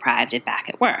sleep deprived and back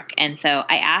at work. And so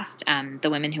I asked the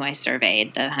women who I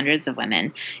surveyed, the hundreds of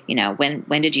women,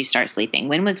 when did you start sleeping?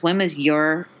 When was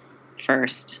your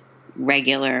first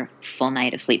regular full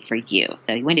night of sleep for you?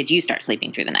 So when did you start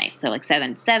sleeping through the night? So like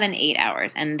 7-8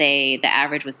 hours. And the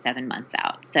average was 7 months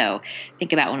out. So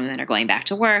think about when women are going back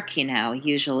to work,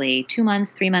 usually 2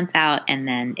 months, 3 months out. And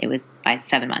then it was by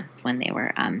 7 months when they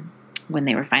were when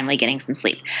they were finally getting some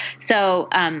sleep. So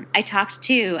I talked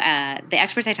to the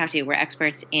experts I talked to were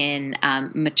experts in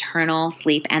maternal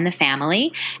sleep and the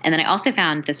family. And then I also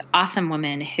found this awesome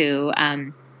woman who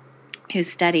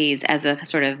studies as a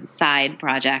sort of side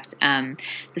project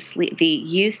the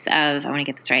use of, I want to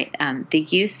get this right, the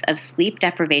use of sleep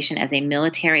deprivation as a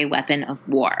military weapon of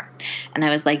war. And I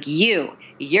was like,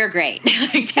 you're great.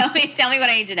 tell me what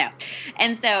I need to know.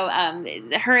 And so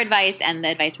her advice and the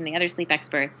advice from the other sleep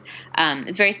experts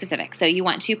is very specific. So you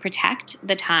want to protect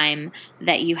the time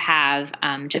that you have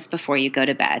just before you go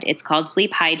to bed. It's called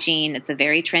sleep hygiene. It's a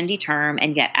very trendy term,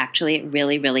 and yet actually it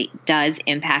really, really does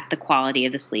impact the quality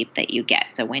of the sleep that you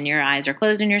get. So when your eyes are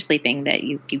closed and you're sleeping, that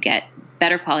you get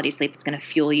better quality sleep. It's going to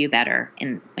fuel you better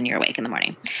when you're awake in the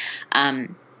morning.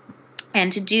 And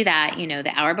to do that,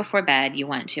 the hour before bed, you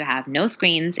want to have no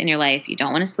screens in your life. You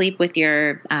don't want to sleep with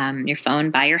your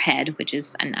phone by your head, which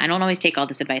is, and I don't always take all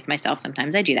this advice myself.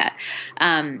 Sometimes I do that.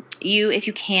 If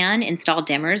you can, install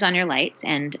dimmers on your lights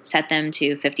and set them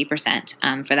to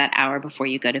 50% for that hour before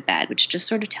you go to bed, which just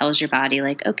sort of tells your body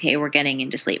like, okay, we're getting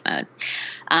into sleep mode.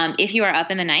 If you are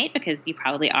up in the night, because you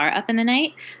probably are up in the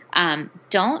night,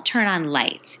 don't turn on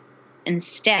lights.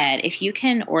 Instead, if you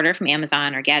can order from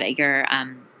Amazon or get at your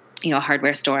a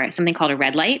hardware store, something called a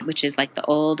red light, which is like the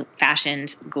old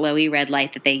fashioned glowy red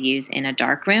light that they use in a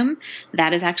dark room.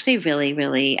 That is actually really,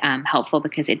 really helpful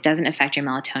because it doesn't affect your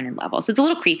melatonin levels. So it's a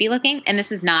little creepy looking. And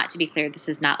this is not, to be clear, this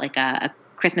is not like a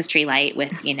Christmas tree light with,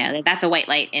 that's a white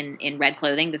light in red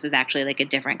clothing. This is actually like a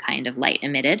different kind of light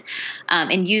emitted.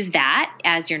 And use that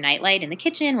as your night light in the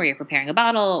kitchen where you're preparing a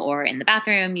bottle, or in the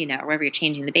bathroom, or wherever you're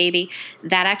changing the baby.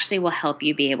 That actually will help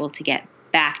you be able to get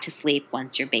back to sleep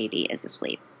once your baby is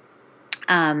asleep.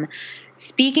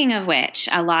 Speaking of which,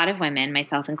 a lot of women,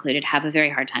 myself included, have a very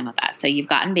hard time with that. So you've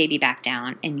gotten baby back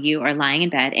down and you are lying in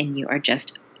bed and you are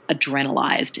just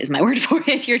adrenalized is my word for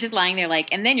it. You're just lying there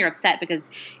and then you're upset because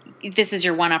this is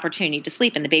your one opportunity to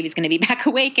sleep and the baby's going to be back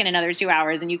awake in another 2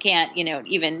 hours and you can't,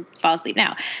 even fall asleep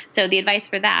now. So the advice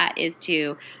for that is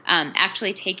to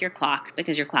actually take your clock,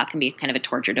 because your clock can be kind of a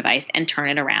torture device, and turn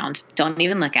it around. Don't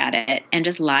even look at it and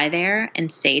just lie there and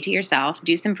say to yourself,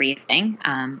 do some breathing,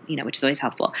 which is always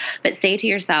helpful, but say to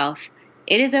yourself,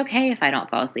 it is okay if I don't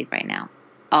fall asleep right now.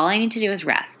 All I need to do is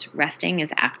rest. Resting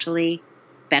is actually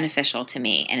beneficial to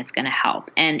me and it's going to help.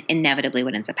 And inevitably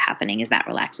what ends up happening is that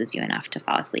relaxes you enough to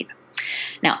fall asleep.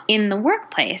 Now, in the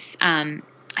workplace, I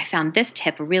found this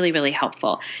tip really, really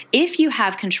helpful. If you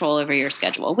have control over your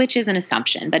schedule, which is an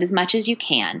assumption, but as much as you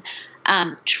can,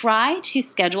 try to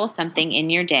schedule something in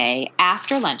your day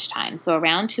after lunchtime. So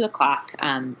around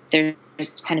 2:00,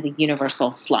 there's kind of a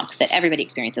universal slump that everybody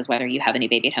experiences, whether you have a new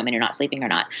baby at home and you're not sleeping or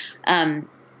not.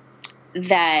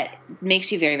 That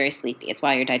makes you very, very sleepy. It's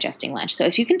while you're digesting lunch. So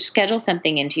if you can schedule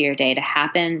something into your day to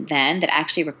happen then that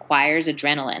actually requires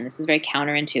adrenaline, this is very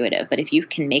counterintuitive, but if you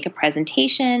can make a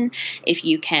presentation, if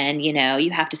you can, you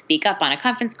have to speak up on a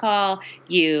conference call,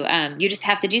 you just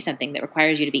have to do something that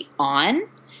requires you to be on,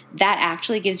 that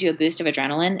actually gives you a boost of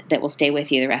adrenaline that will stay with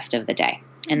you the rest of the day.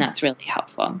 And that's really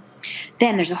helpful.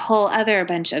 Then there's a whole other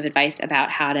bunch of advice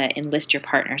about how to enlist your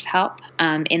partner's help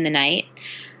in the night.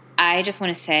 I just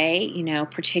want to say,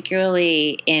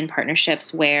 particularly in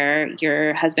partnerships where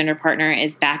your husband or partner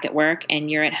is back at work and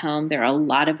you're at home, there are a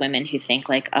lot of women who think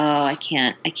like, oh, I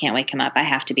can't wake him up. I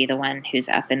have to be the one who's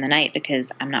up in the night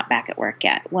because I'm not back at work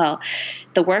yet. Well,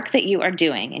 the work that you are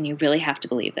doing, and you really have to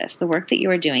believe this, the work that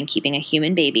you are doing, keeping a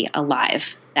human baby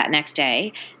alive that next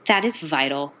day, that is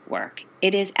vital work.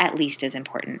 It is at least as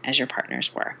important as your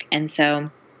partner's work. And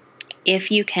so if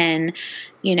you can,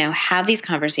 have these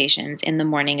conversations in the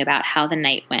morning about how the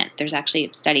night went. There's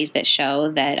actually studies that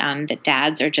show that that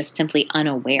dads are just simply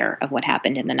unaware of what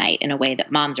happened in the night in a way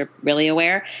that moms are really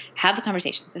aware. Have the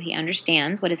conversation so he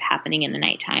understands what is happening in the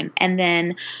nighttime, and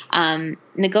then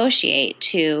negotiate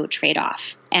to trade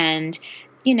off. And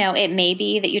it may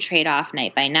be that you trade off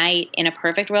night by night. In a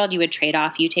perfect world, you would trade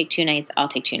off. You take 2 nights, I'll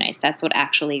take 2 nights. That's what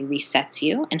actually resets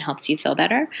you and helps you feel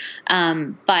better.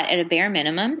 But at a bare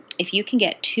minimum, if you can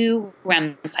get 2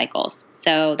 REM cycles,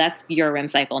 so that's your REM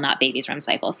cycle, not baby's REM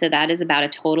cycle. So that is about a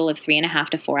total of 3.5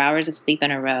 to 4 hours of sleep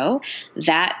in a row.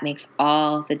 That makes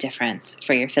all the difference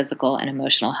for your physical and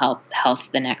emotional health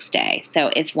the next day.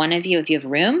 So if you have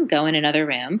room, go in another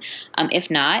room. If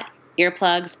not,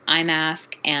 earplugs, eye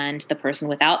mask, and the person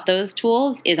without those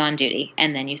tools is on duty,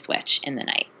 and then you switch in the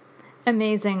night.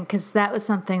 Amazing, because that was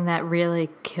something that really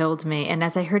killed me. And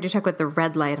as I heard you talk about the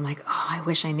red light, I'm like, oh, I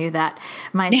wish I knew that.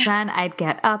 My son, I'd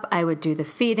get up, I would do the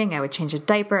feeding, I would change a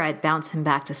diaper, I'd bounce him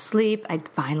back to sleep, I'd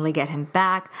finally get him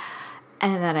back,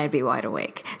 and then I'd be wide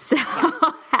awake. So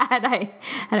had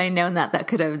I known that, that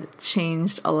could have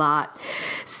changed a lot.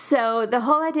 So the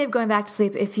whole idea of going back to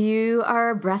sleep, if you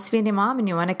are a breastfeeding mom and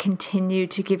you want to continue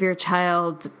to give your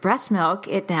child breast milk,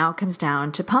 it now comes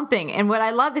down to pumping. And what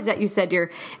I love is that you said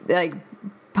you're like,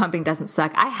 pumping doesn't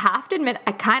suck. I have to admit,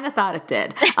 I kind of thought it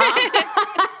did.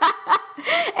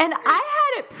 And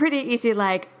I had it pretty easy.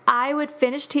 Like, I would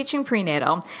finish teaching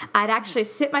prenatal. I'd actually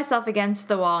sit myself against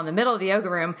the wall in the middle of the yoga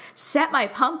room, set my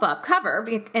pump up cover,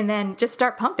 and then just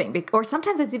start pumping. Or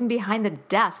sometimes I was even behind the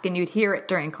desk and you'd hear it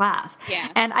during class. Yeah.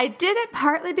 And I did it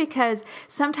partly because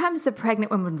sometimes the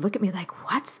pregnant women would look at me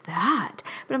like, what's that?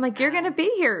 But I'm like, you're going to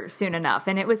be here soon enough.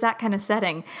 And it was that kind of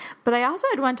setting. But I also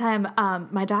had one time,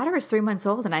 my daughter was 3 months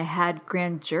old and I had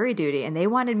grand jury duty and they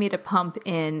wanted me to pump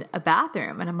in a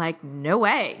bathroom. And I'm like, no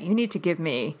way. You need to give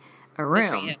me a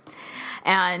room.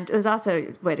 And it was also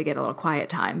a way to get a little quiet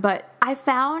time. But I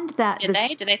found that Did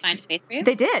they find space for you?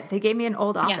 They did. They gave me an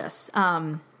old office.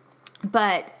 Yeah.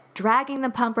 But dragging the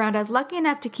pump around, I was lucky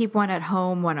enough to keep one at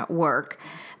home, one at work.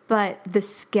 But the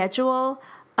schedule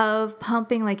of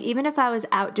pumping, like even if I was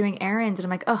out doing errands and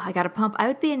I'm like, oh, I got to pump, I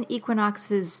would be in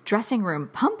Equinox's dressing room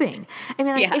pumping. I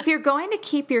mean, like if you're going to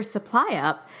keep your supply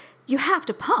up, you have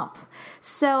to pump.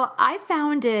 So I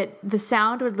found the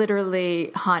sound would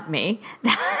literally haunt me,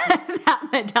 that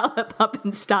Medela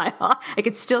pumping style. I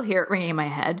could still hear it ringing in my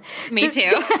head. Me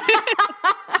too.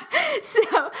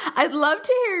 So I'd love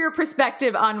to hear your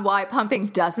perspective on why pumping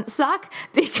doesn't suck,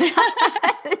 because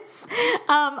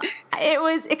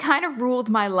it kind of ruled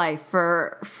my life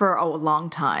for a long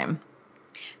time.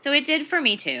 So it did for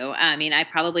me too. I mean, I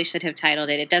probably should have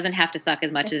titled it, "It doesn't have to suck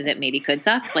as much as it maybe could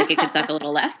suck." Like it could suck a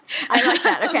little less. I like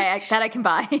that. Okay. That I can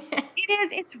buy. It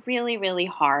is. It's really, really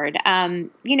hard.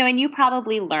 And you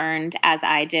probably learned, as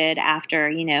I did after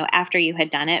you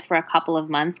had done it for a couple of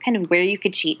months, kind of where you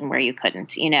could cheat and where you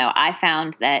couldn't. I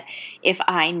found that if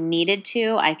I needed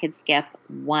to, I could skip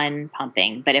one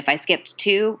pumping. But if I skipped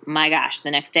two, my gosh,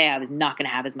 the next day I was not going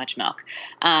to have as much milk.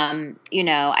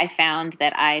 I found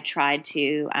that I tried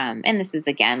to, and this is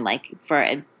again, like for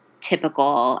a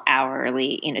typical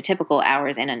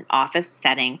hours in an office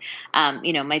setting.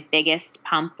 My biggest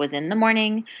pump was in the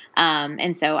morning.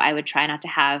 And so I would try not to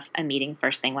have a meeting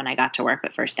first thing when I got to work,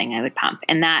 but first thing I would pump.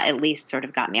 And that at least sort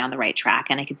of got me on the right track.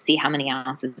 And I could see how many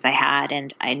ounces I had.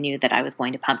 And I knew that I was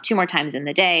going to pump 2 more times in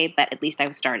the day, but at least I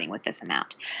was starting with this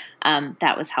amount.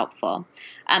 That was helpful.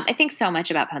 I think so much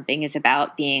about pumping is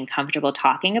about being comfortable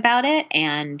talking about it.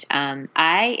 And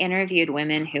I interviewed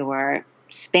women who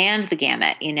spanned the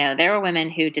gamut. There were women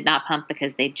who did not pump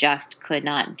because they just could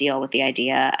not deal with the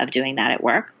idea of doing that at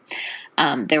work.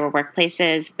 There were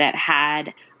workplaces that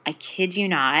had, I kid you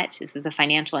not, this is a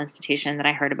financial institution that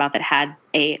I heard about that had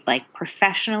a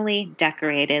professionally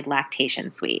decorated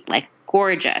lactation suite,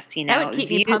 gorgeous, That would keep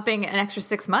me pumping an extra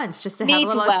 6 months just to have a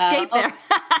little escape there.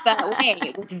 But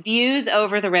wait, with views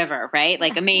over the river, right?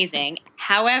 Amazing.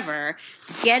 However,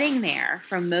 getting there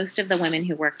for most of the women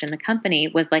who worked in the company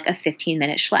was like a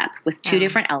 15-minute schlep with 2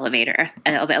 different elevator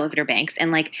banks.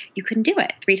 And you couldn't do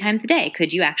it 3 times a day.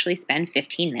 Could you actually spend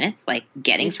 15 minutes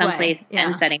getting each someplace way? Yeah.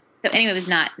 and setting? So anyway, it was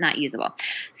not usable.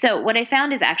 So what I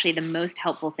found is actually the most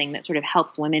helpful thing that sort of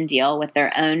helps women deal with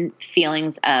their own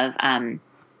feelings of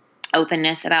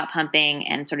openness about pumping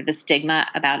and sort of the stigma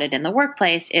about it in the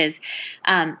workplace is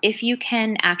if you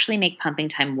can actually make pumping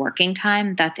time working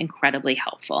time, that's incredibly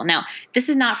helpful. Now, this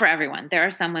is not for everyone. There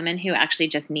are some women who actually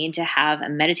just need to have a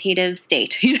meditative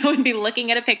state, and be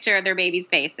looking at a picture of their baby's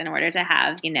face in order to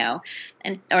have, in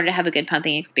order to have a good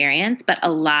pumping experience. But a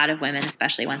lot of women,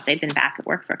 especially once they'd been back at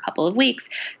work for a couple of weeks,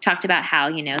 talked about how,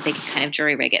 they could kind of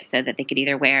jury rig it so that they could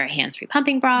either wear a hands-free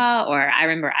pumping bra, or I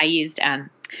remember I used,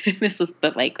 this was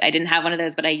I didn't have one of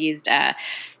those, but I used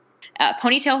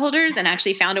ponytail holders and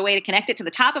actually found a way to connect it to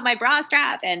the top of my bra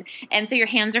strap. And so your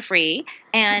hands are free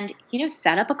and,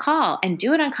 set up a call and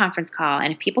do it on conference call.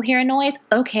 And if people hear a noise,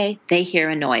 okay, they hear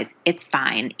a noise. It's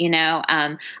fine.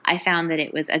 I found that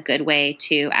it was a good way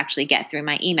to actually get through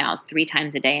my emails 3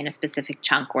 times a day in a specific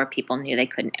chunk where people knew they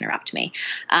couldn't interrupt me.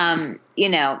 And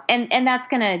that's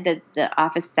going to, the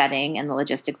office setting and the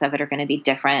logistics of it are going to be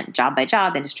different job by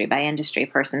job, industry by industry,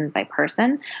 person by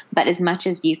person. But as much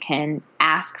as you can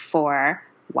ask for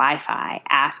Wi-Fi,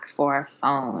 ask for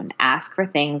phone, ask for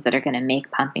things that are going to make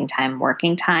pumping time,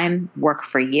 working time work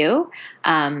for you,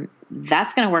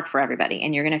 that's going to work for everybody.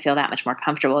 And you're going to feel that much more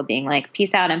comfortable being like,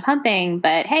 peace out, I'm pumping,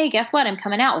 but hey, guess what? I'm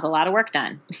coming out with a lot of work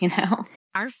done,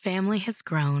 Our family has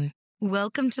grown.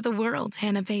 Welcome to the world,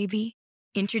 Hannah baby.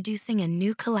 Introducing a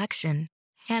new collection,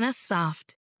 Hannah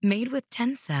Soft, made with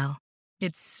Tencel.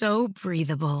 It's so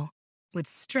breathable, with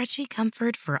stretchy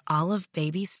comfort for all of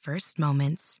baby's first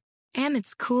moments. And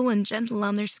it's cool and gentle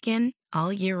on their skin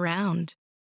all year round.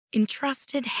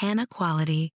 Entrusted Hannah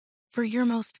quality for your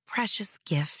most precious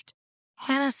gift.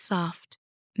 Hannah Soft,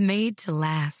 made to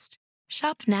last.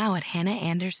 Shop now at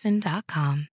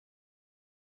hannahanderson.com.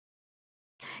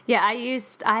 Yeah,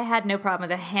 I had no problem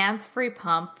with a hands-free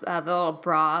pump. The little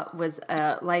bra was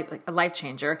a life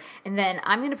changer. And then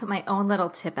I'm going to put my own little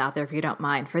tip out there, if you don't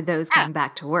mind, for those coming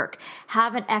back to work.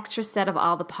 Have an extra set of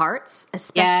all the parts,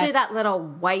 especially that little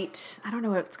white, I don't know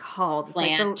what it's called. It's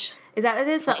Flange.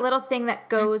 That little thing that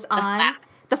goes on.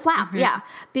 The flap, yeah.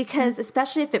 Because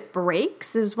especially if it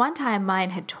breaks, there was one time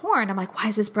mine had torn. I'm like, why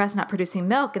is this breast not producing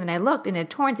milk? And then I looked and it had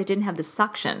torn, so it didn't have the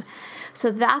suction.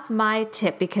 So that's my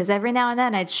tip, because every now and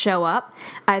then I'd show up,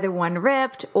 either one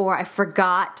ripped or I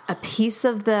forgot a piece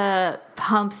of the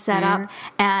pump setup,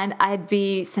 and I'd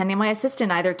be sending my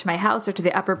assistant either to my house or to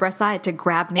the upper breast side to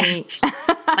grab me. Yes.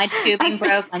 My tubing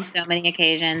broke on so many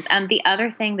occasions. The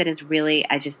other thing that is really,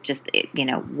 I just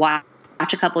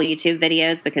watch a couple YouTube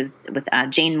videos, because with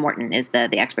Jane Morton is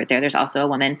the expert there. There's also a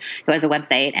woman who has a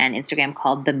website and Instagram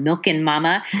called The Milkin'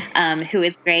 Mama, who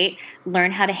is great.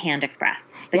 Learn how to hand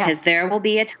express, because there will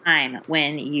be a time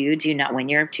when when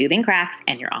your tubing cracks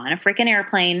and you're on a freaking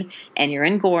airplane and you're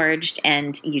engorged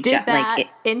and you just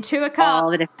into a cup.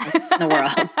 All the difference in the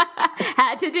world.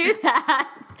 Had to do that.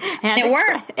 And it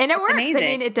works. And it works. Amazing. I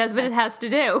mean, it does what it has to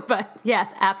do. But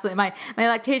yes, absolutely. My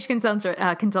lactation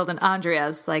consultant, Andrea,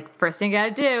 is like, first thing you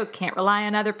got to do, can't rely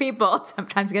on other people.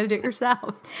 Sometimes you got to do it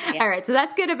yourself. Yeah. All right. So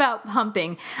that's good about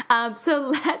pumping.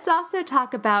 So let's also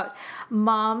talk about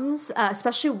moms,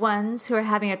 especially ones who are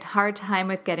having a hard time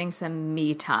with getting some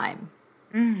me time.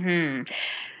 Mm-hmm.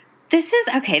 This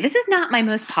is not my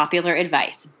most popular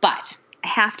advice, but I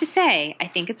have to say, I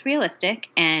think it's realistic,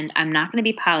 and I'm not going to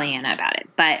be Pollyanna about it.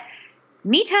 But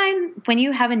me time when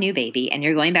you have a new baby and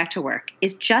you're going back to work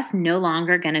is just no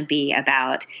longer going to be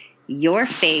about your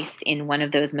face in one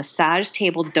of those massage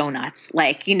table donuts,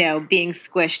 being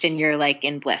squished and you're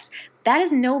in bliss. That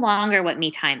is no longer what me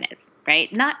time is, right?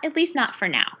 At least not for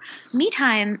now. Me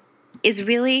time is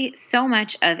really so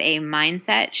much of a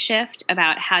mindset shift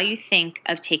about how you think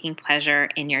of taking pleasure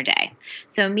in your day.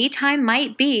 So me time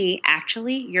might be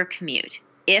actually your commute.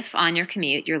 If on your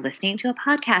commute you're listening to a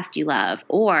podcast you love,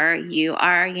 or you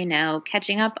are,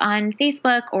 catching up on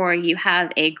Facebook, or you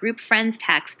have a group friends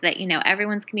text that,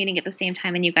 everyone's commuting at the same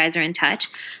time and you guys are in touch,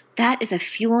 that is a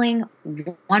fueling,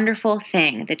 wonderful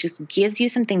thing that just gives you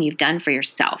something you've done for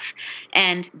yourself.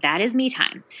 And that is me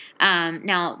time.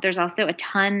 Now, there's also a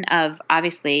ton of,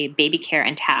 obviously, baby care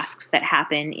and tasks that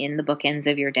happen in the bookends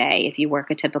of your day. If you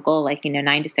work a typical,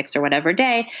 9 to 6 or whatever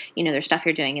day, there's stuff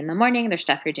you're doing in the morning, there's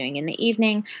stuff you're doing in the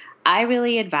evening. I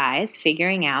really advise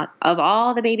figuring out, of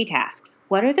all the baby tasks,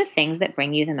 what are the things that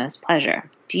bring you the most pleasure?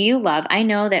 I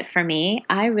know that for me,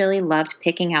 I really loved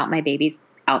picking out my baby's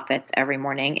outfits every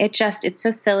morning. It's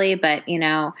so silly, but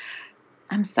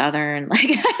I'm Southern. I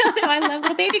don't know. I love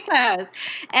little baby clothes.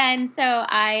 And so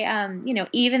I,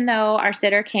 even though our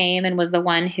sitter came and was the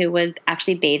one who was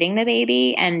actually bathing the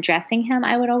baby and dressing him,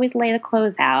 I would always lay the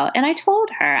clothes out. And I told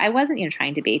her, I wasn't,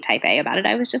 trying to be type A about it.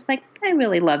 I was just like, I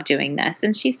really love doing this.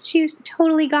 And she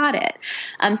totally got it.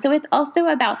 So it's also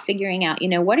about figuring out,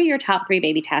 what are your top 3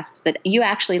 baby tasks that you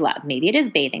actually love? Maybe it is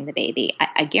bathing the baby.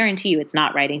 I guarantee you it's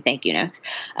not writing thank you notes.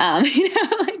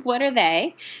 What are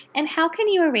they? And how can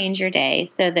you arrange your day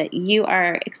so that you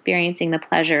are experiencing the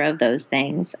pleasure of those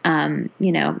things?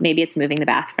 Maybe it's moving the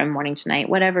bath from morning to night,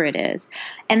 whatever it is.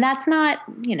 And that's not,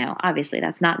 obviously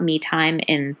that's not me time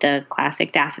in the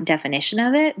classic definition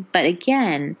of it. But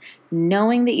again,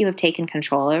 knowing that you have taken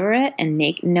control over it and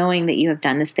knowing that you have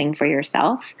done this thing for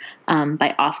yourself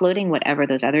by offloading whatever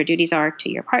those other duties are to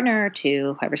your partner,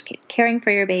 to whoever's caring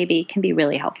for your baby, can be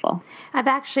really helpful. I've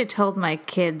actually told my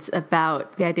kids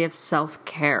about the idea of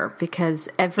self-care, because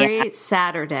every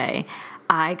Saturday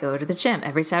I go to the gym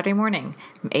every Saturday morning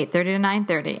from 8:30 to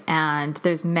 9:30. And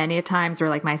there's many a times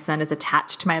where my son is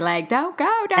attached to my leg. Don't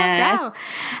go.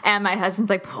 And my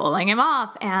husband's pulling him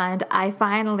off. And I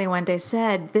finally one day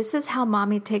said, this is how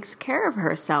mommy takes care of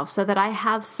herself, so that I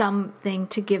have something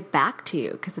to give back to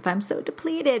you. Because if I'm so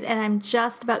depleted and I'm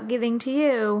just about giving to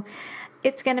you,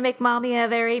 it's going to make mommy a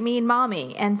very mean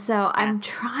mommy. And so I'm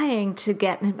trying to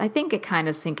get, I think it kind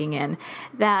of sinking in,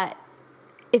 that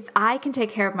if I can take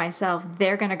care of myself,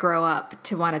 they're going to grow up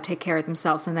to want to take care of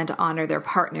themselves, and then to honor their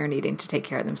partner needing to take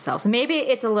care of themselves. And maybe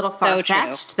it's a little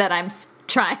far-fetched that I'm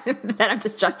trying that I'm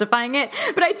just justifying it,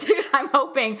 but I'm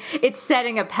hoping it's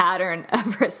setting a pattern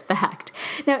of respect.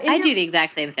 Now, I do the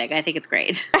exact same thing. I think it's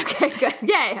great. Okay, good.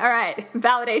 Yay. All right.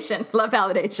 Validation. Love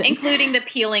validation. Including the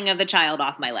peeling of the child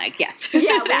off my leg. Yes.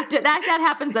 Yeah, that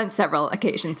happens on several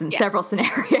occasions in several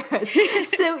scenarios.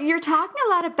 So you're talking a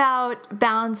lot about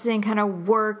balancing kind of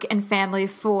work and family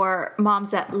for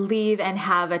moms that leave and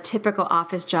have a typical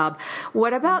office job.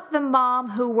 What about the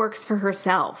mom who works for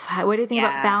herself? What do you think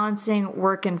about balancing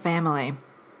work and family?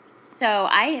 So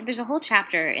there's a whole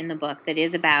chapter in the book that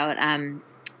is about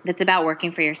that's about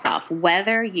working for yourself.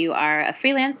 Whether you are a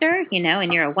freelancer,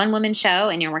 and you're a one-woman show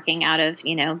and you're working out of,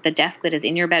 the desk that is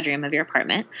in your bedroom of your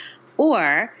apartment,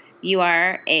 or you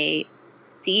are a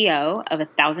CEO of a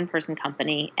 1,000-person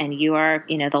company and you are,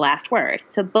 the last word.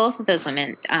 So both of those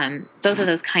women, both of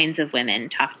those kinds of women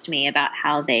talked to me about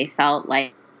how they felt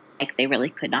like they really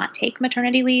could not take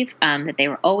maternity leave, that they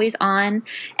were always on.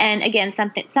 And again,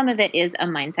 some of it is a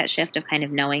mindset shift of kind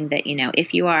of knowing that,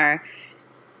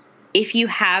 if you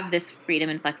have this freedom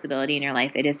and flexibility in your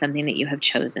life, it is something that you have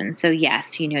chosen. So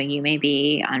yes, you may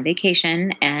be on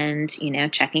vacation and,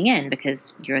 checking in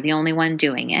because you're the only one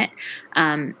doing it.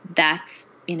 That's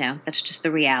just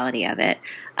the reality of it.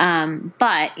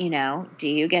 But, do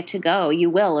you get to go? You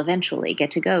will eventually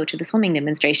get to go to the swimming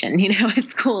demonstration, at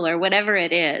school or whatever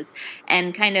it is.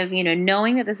 And kind of,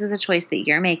 knowing that this is a choice that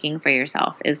you're making for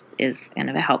yourself is kind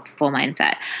of a helpful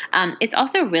mindset. It's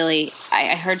also really,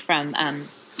 I heard from,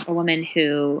 a woman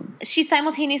who she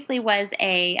simultaneously was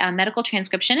a medical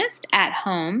transcriptionist at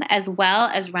home as well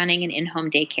as running an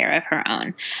in-home daycare of her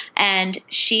own. And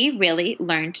she really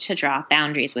learned to draw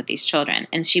boundaries with these children.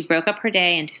 And she broke up her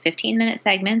day into 15-minute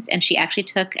segments, and she actually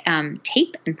took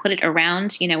tape and put it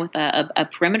around, with a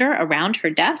perimeter around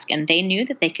her desk. And they knew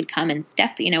that they could come and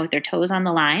step, with their toes on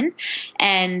the line.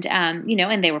 And,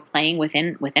 and they were playing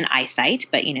within eyesight.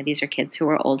 But, these are kids who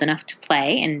are old enough to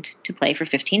play and to play for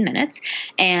 15 minutes.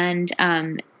 And,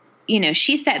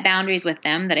 she set boundaries with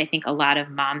them that I think a lot of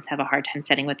moms have a hard time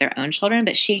setting with their own children,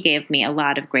 but she gave me a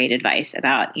lot of great advice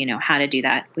about, how to do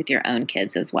that with your own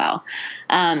kids as well.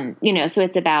 So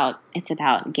it's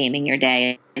about gaming your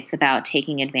day. It's about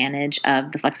taking advantage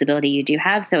of the flexibility you do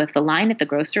have. So if the line at the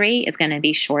grocery is going to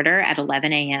be shorter at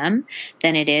 11 a.m.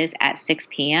 than it is at 6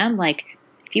 p.m.,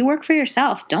 if you work for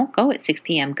yourself, don't go at 6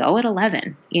 p.m., go at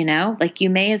 11, you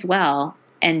may as well,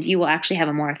 and you will actually have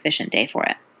a more efficient day for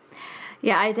it.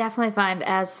 Yeah, I definitely find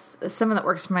as someone that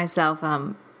works for myself,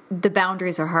 the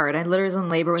boundaries are hard. I literally was in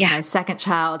labor with my second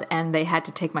child, and they had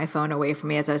to take my phone away from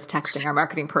me as I was texting our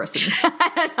marketing person.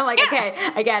 I'm like, okay,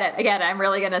 I get it. I'm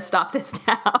really going to stop this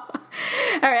now.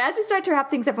 All right, as we start to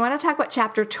wrap things up, I want to talk about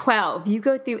chapter 12. You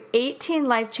go through 18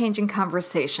 life-changing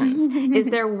conversations. Is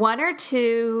there one or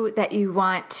two that you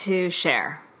want to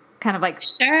share? Kind of like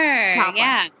top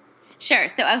ones. Sure.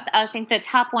 So I think the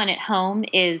top one at home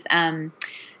is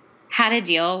how to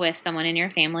deal with someone in your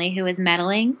family who is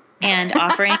meddling and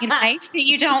offering advice that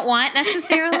you don't want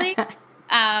necessarily.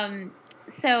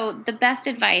 So the best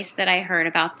advice that I heard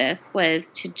about this was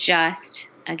to just,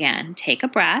 again, take a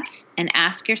breath and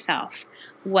ask yourself,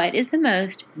 what is the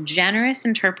most generous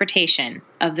interpretation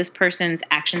of this person's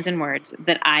actions and words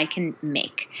that I can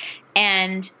make?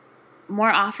 And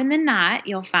more often than not,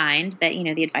 you'll find that,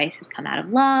 the advice has come out of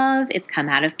love, it's come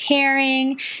out of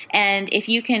caring. And if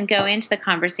you can go into the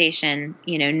conversation,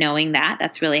 knowing that,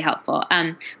 that's really helpful.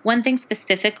 One thing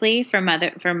specifically for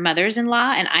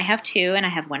mothers-in-law, and I have two, and I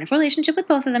have a wonderful relationship with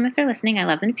both of them if they're listening. I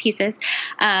love them to pieces,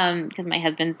 because my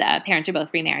husband's parents are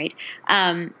both remarried,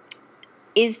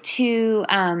 is to,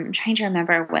 I'm trying to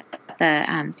remember what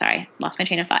sorry, lost my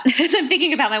train of thought. I'm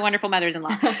thinking about my wonderful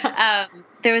mothers-in-law.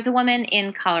 There was a woman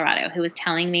in Colorado who was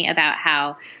telling me about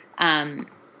how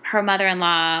her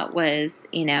mother-in-law was,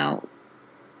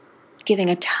 giving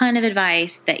a ton of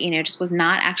advice that, just was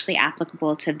not actually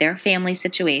applicable to their family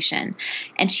situation.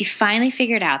 And she finally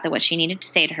figured out that what she needed to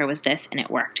say to her was this, and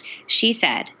it worked. She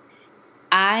said,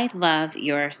 I love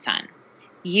your son.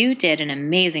 You did an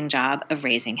amazing job of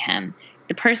raising him.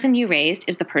 The person you raised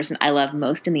is the person I love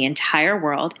most in the entire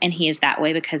world, and he is that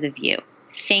way because of you.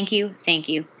 Thank you, thank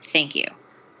you, thank you.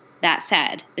 That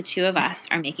said, the two of us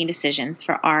are making decisions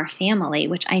for our family,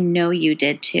 which I know you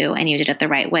did too, and you did it the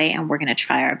right way, and we're going to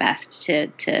try our best to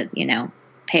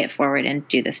pay it forward and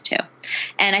do this too.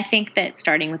 And I think that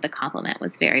starting with the compliment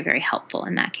was very, very helpful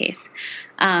in that case.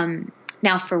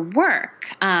 Now for work,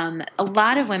 a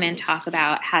lot of women talk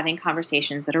about having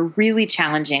conversations that are really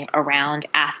challenging around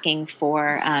asking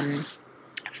for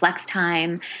flex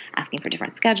time, asking for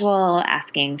different schedule,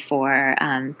 asking for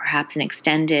perhaps an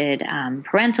extended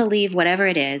parental leave, whatever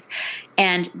it is.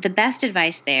 And the best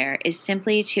advice there is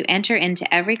simply to enter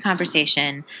into every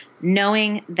conversation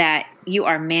knowing that you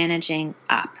are managing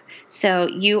up. So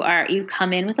you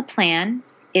come in with a plan.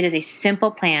 It is a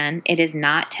simple plan. It is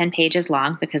not 10 pages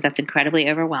long because that's incredibly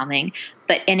overwhelming,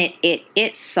 and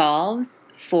it solves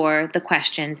for the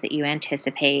questions that you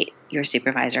anticipate your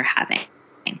supervisor having.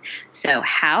 So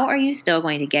how are you still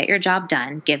going to get your job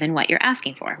done given what you're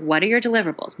asking for? What are your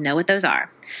deliverables? Know what those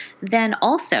are. Then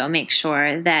also make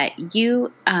sure that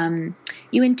you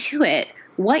intuit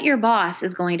what your boss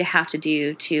is going to have to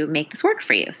do to make this work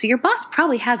for you. So your boss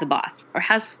probably has a boss or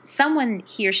has someone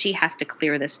he or she has to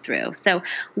clear this through. So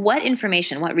what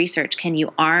information, what research can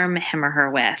you arm him or her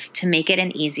with to make it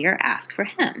an easier ask for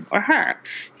him or her?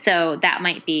 So that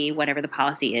might be whatever the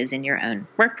policy is in your own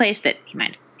workplace that he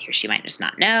or she might just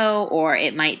not know, or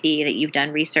it might be that you've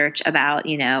done research about,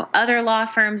 other law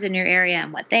firms in your area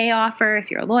and what they offer if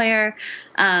you're a lawyer.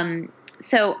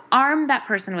 So arm that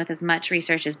person with as much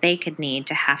research as they could need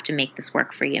to have to make this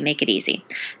work for you, make it easy.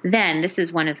 Then this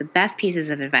is one of the best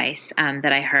pieces of advice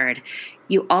that I heard.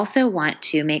 You also want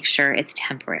to make sure it's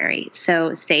temporary.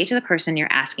 So say to the person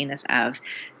you're asking this of,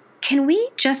 can we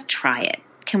just try it?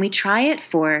 Can we try it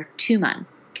for 2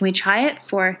 months? Can we try it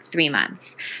for 3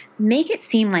 months? Make it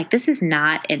seem like this is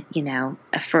not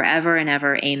a forever and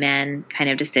ever amen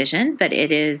kind of decision, but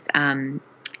it is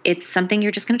it's something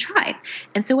you're just going to try.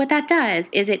 And so what that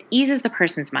does is it eases the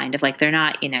person's mind of like, they're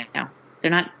not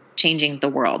changing the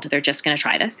world. They're just going to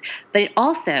try this. But it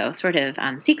also sort of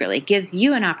secretly gives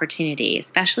you an opportunity,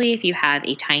 especially if you have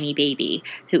a tiny baby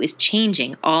who is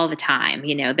changing all the time.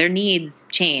 Their needs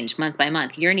change month by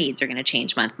month. Your needs are going to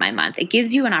change month by month. It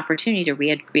gives you an opportunity to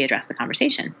readdress the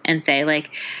conversation and say,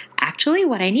 like, actually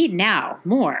what I need now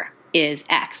more is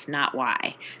X, not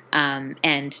Y,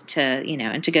 and to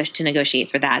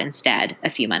negotiate for that instead a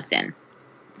few months in.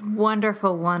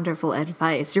 Wonderful, wonderful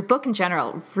advice. Your book in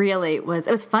general really it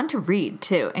was fun to read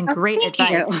too, and great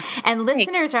advice. You. And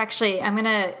listeners are actually, I'm going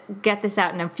to get this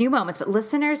out in a few moments, but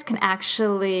listeners can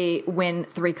actually win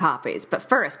 3 copies. But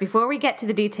first, before we get to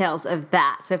the details of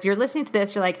that, so if you're listening to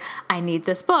this, you're like, I need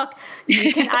this book,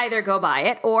 you can either go buy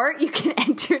it or you can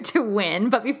enter to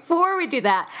win. But before we do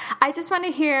that, I just want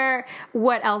to hear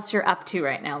what else you're up to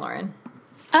right now, Lauren.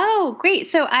 Oh, great.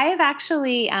 So I have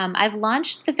actually, I've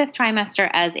launched the 5th trimester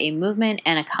as a movement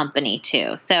and a company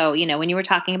too. So, when you were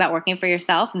talking about working for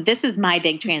yourself, this is my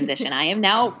big transition. I am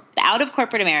now out of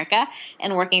corporate America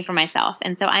and working for myself.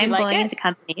 And so I'm going into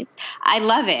companies. I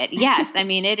love it. Yes. I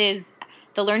mean,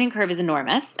 the learning curve is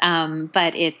enormous,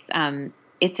 but it's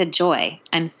a joy.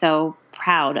 I'm so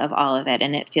proud of all of it,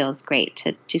 and it feels great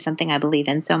to do something I believe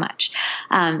in so much.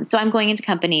 So I'm going into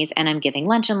companies and I'm giving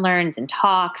lunch and learns and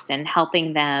talks and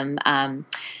helping them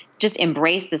just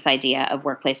embrace this idea of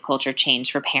workplace culture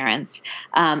change for parents.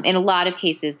 In a lot of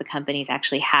cases, the companies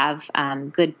actually have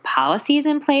good policies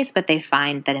in place, but they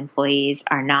find that employees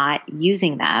are not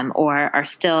using them or are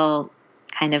still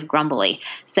kind of grumbly.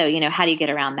 So, how do you get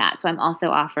around that? So I'm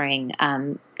also offering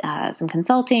some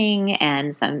consulting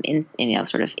and some,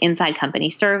 sort of inside company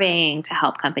surveying to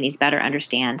help companies better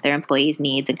understand their employees'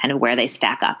 needs and kind of where they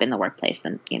stack up in the workplace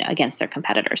and, against their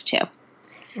competitors too.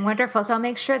 Wonderful. So I'll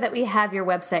make sure that we have your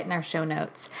website in our show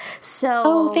notes.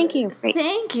 So thank you. Great.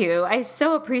 Thank you. I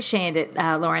so appreciate it,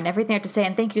 Lauren, everything I have to say.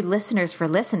 And thank you, listeners, for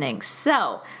listening.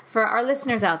 So for our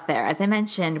listeners out there, as I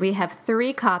mentioned, we have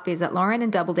 3 copies that Lauren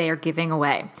and Doubleday are giving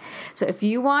away. So if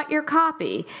you want your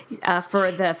copy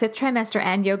for the 5th trimester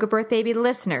and Yoga Birth Baby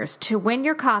listeners, to win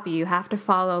your copy, you have to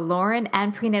follow Lauren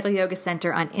and Prenatal Yoga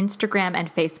Center on Instagram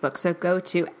and Facebook. So go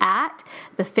to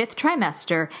 @the 5th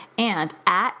trimester and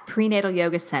 @Prenatal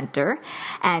Yoga Center,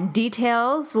 and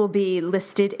details will be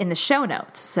listed in the show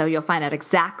notes. So you'll find out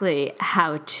exactly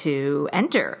how to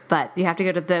enter. But you have to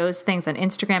go to those things on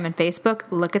Instagram and Facebook,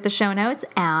 look at the show notes,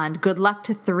 and good luck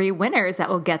to 3 winners that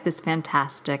will get this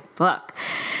fantastic book.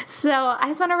 So I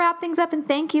just want to wrap things up and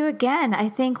thank you again. I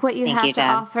think what you have to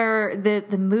offer,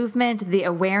 the movement, the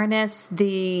awareness,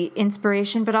 the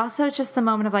inspiration, but also just the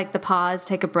moment of like the pause,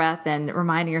 take a breath, and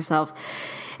reminding yourself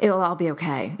it will all be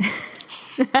okay.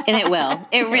 And it will.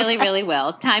 It really, really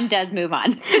will. Time does move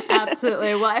on.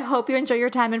 Absolutely. Well, I hope you enjoy your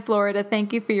time in Florida.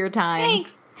 Thank you for your time.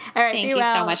 Thanks. All right. Thank you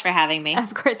so much for having me.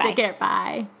 Of course. Bye. Take care.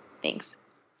 Bye. Thanks.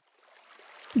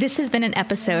 This has been an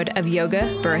episode of Yoga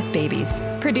Birth Babies,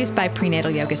 produced by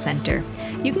Prenatal Yoga Center.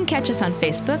 You can catch us on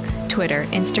Facebook, Twitter,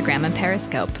 Instagram, and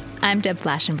Periscope. I'm Deb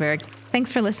Flashenberg.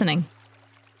 Thanks for listening.